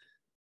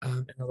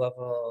from the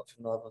level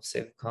of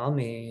Seiv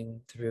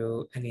calming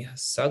through any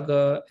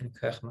hasaga and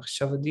koach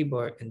machshava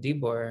dibor,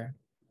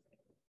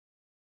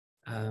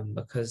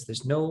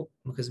 because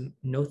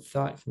no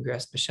thought can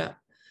grasp Hashem,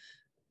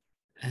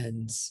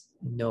 and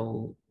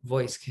no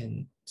voice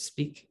can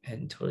speak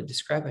and totally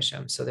describe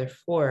Hashem. So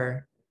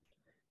therefore,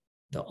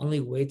 the only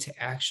way to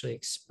actually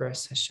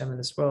express Hashem in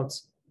this world,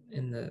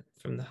 in the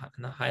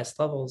highest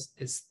levels,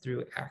 is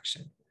through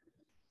action.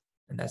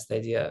 And that's the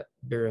idea,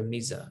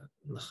 biramiza,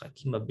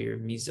 l'chakima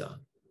biramiza.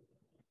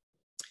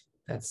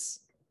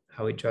 That's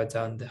how we draw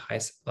down the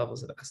highest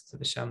levels of essence of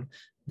Hashem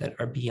that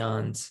are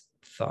beyond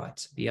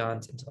thought,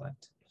 beyond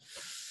intellect.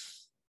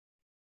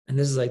 And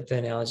this is like the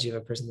analogy of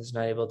a person that's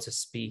not able to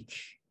speak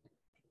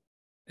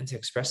and to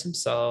express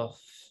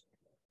himself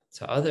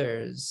to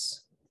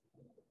others,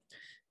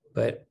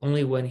 but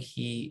only when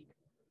he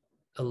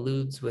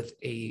alludes with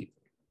a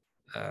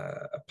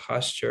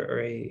posture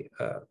or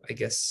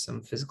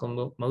some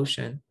physical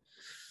motion,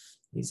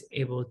 he's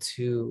able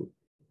to,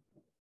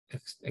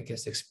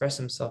 express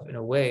himself in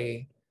a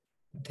way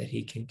that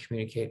he can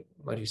communicate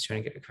what he's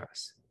trying to get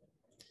across.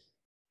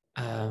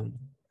 And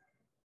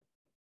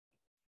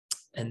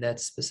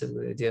that's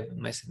specifically the idea of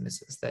Maaseh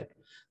Mitzvahs,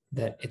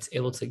 that it's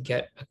able to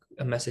get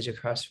a message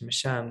across from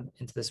Hashem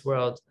into this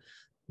world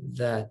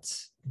that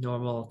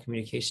normal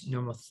communication,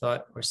 normal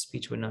thought or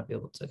speech would not be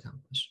able to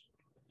accomplish.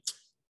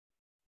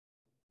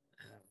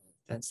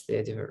 That's the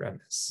idea of a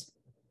remes.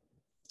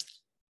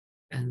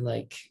 And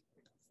like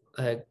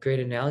a great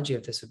analogy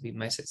of this would be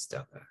Maaseh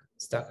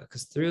Tzedakah,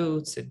 because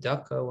through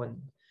tzedakah, when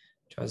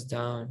it draws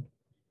down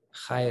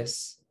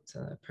chayas to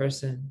a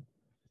person,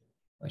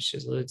 which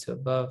is alluded to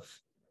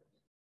above,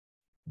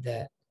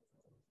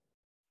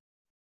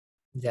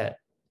 that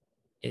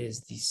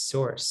is the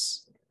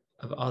source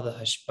of all the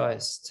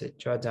hashpas to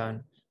draw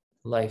down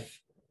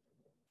life,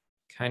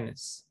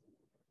 kindness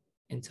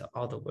into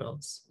all the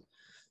worlds.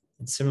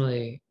 And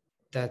similarly,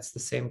 that's the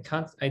same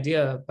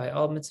idea by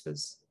all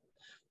mitzvahs,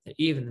 that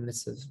even the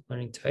mitzvah of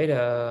learning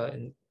Torah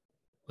and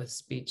with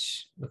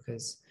speech,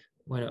 because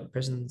when a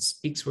person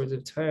speaks words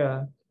of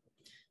Torah,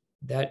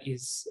 that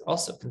is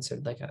also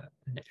considered like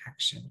an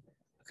action,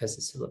 because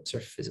his lips are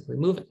physically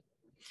moving.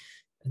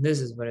 And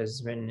this is what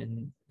is written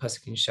in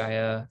Pasuk in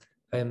Shaya,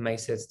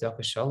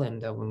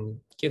 that when we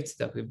give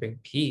tzedakah, we bring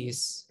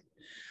peace,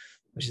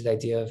 which is the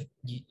idea of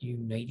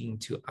uniting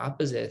two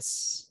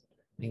opposites,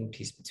 making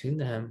peace between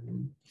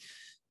them.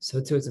 So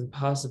too, it's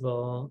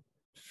impossible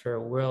for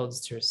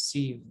worlds to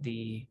receive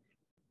the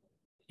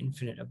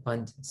infinite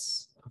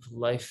abundance of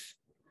life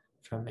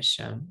from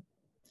Hashem,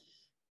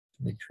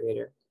 from the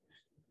Creator,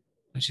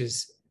 which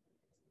is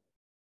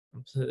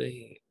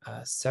completely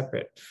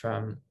separate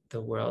from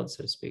the world,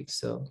 so to speak.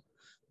 So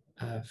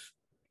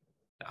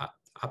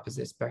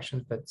opposite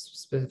spectrums, but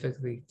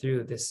specifically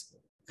through this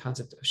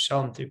concept of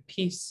shalom, through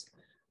peace,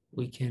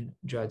 we can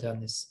draw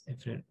down this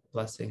infinite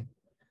blessing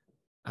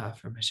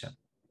from Hashem.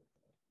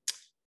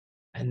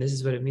 And this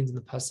is what it means in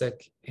the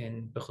pasuk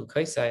in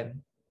Bechukosai,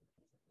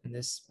 in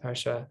this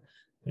parsha,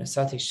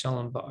 "V'nasati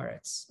shalom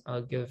ba'aretz."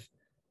 I'll give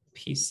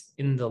peace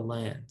in the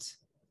land.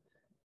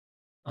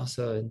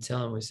 Also in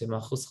Tehillim we say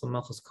 "Malchus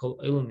Malchus Kol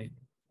Elumim."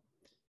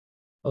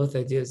 Both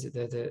ideas,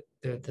 the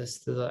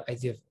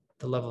idea of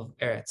the level of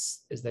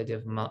Eretz is the idea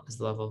of is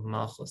the level of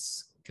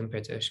Malchus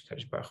compared to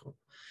Kadosh Baruch Hu.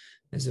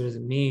 And so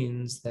it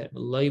means that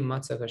Loi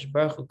Matzah Kadosh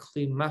Baruch Hu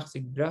Kli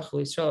Machzik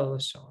Bracha Yisrael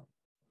Shalom.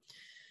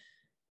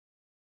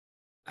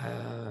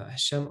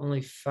 Hashem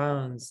only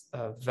found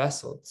a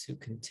vessel to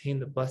contain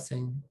the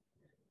blessing,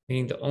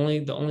 meaning the only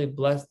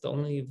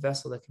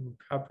vessel that can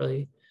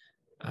properly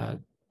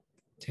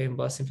contain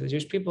blessing for the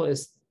Jewish people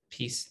is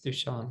peace through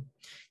shalom.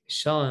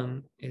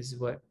 Shalom is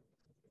what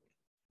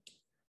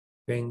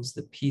brings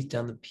the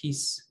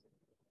peace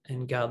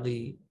and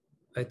godly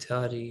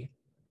vitality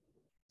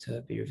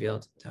to be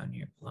revealed down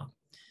here below.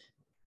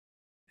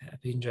 I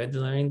hope you enjoyed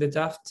learning the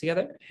daf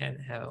together,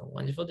 and have a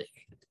wonderful day.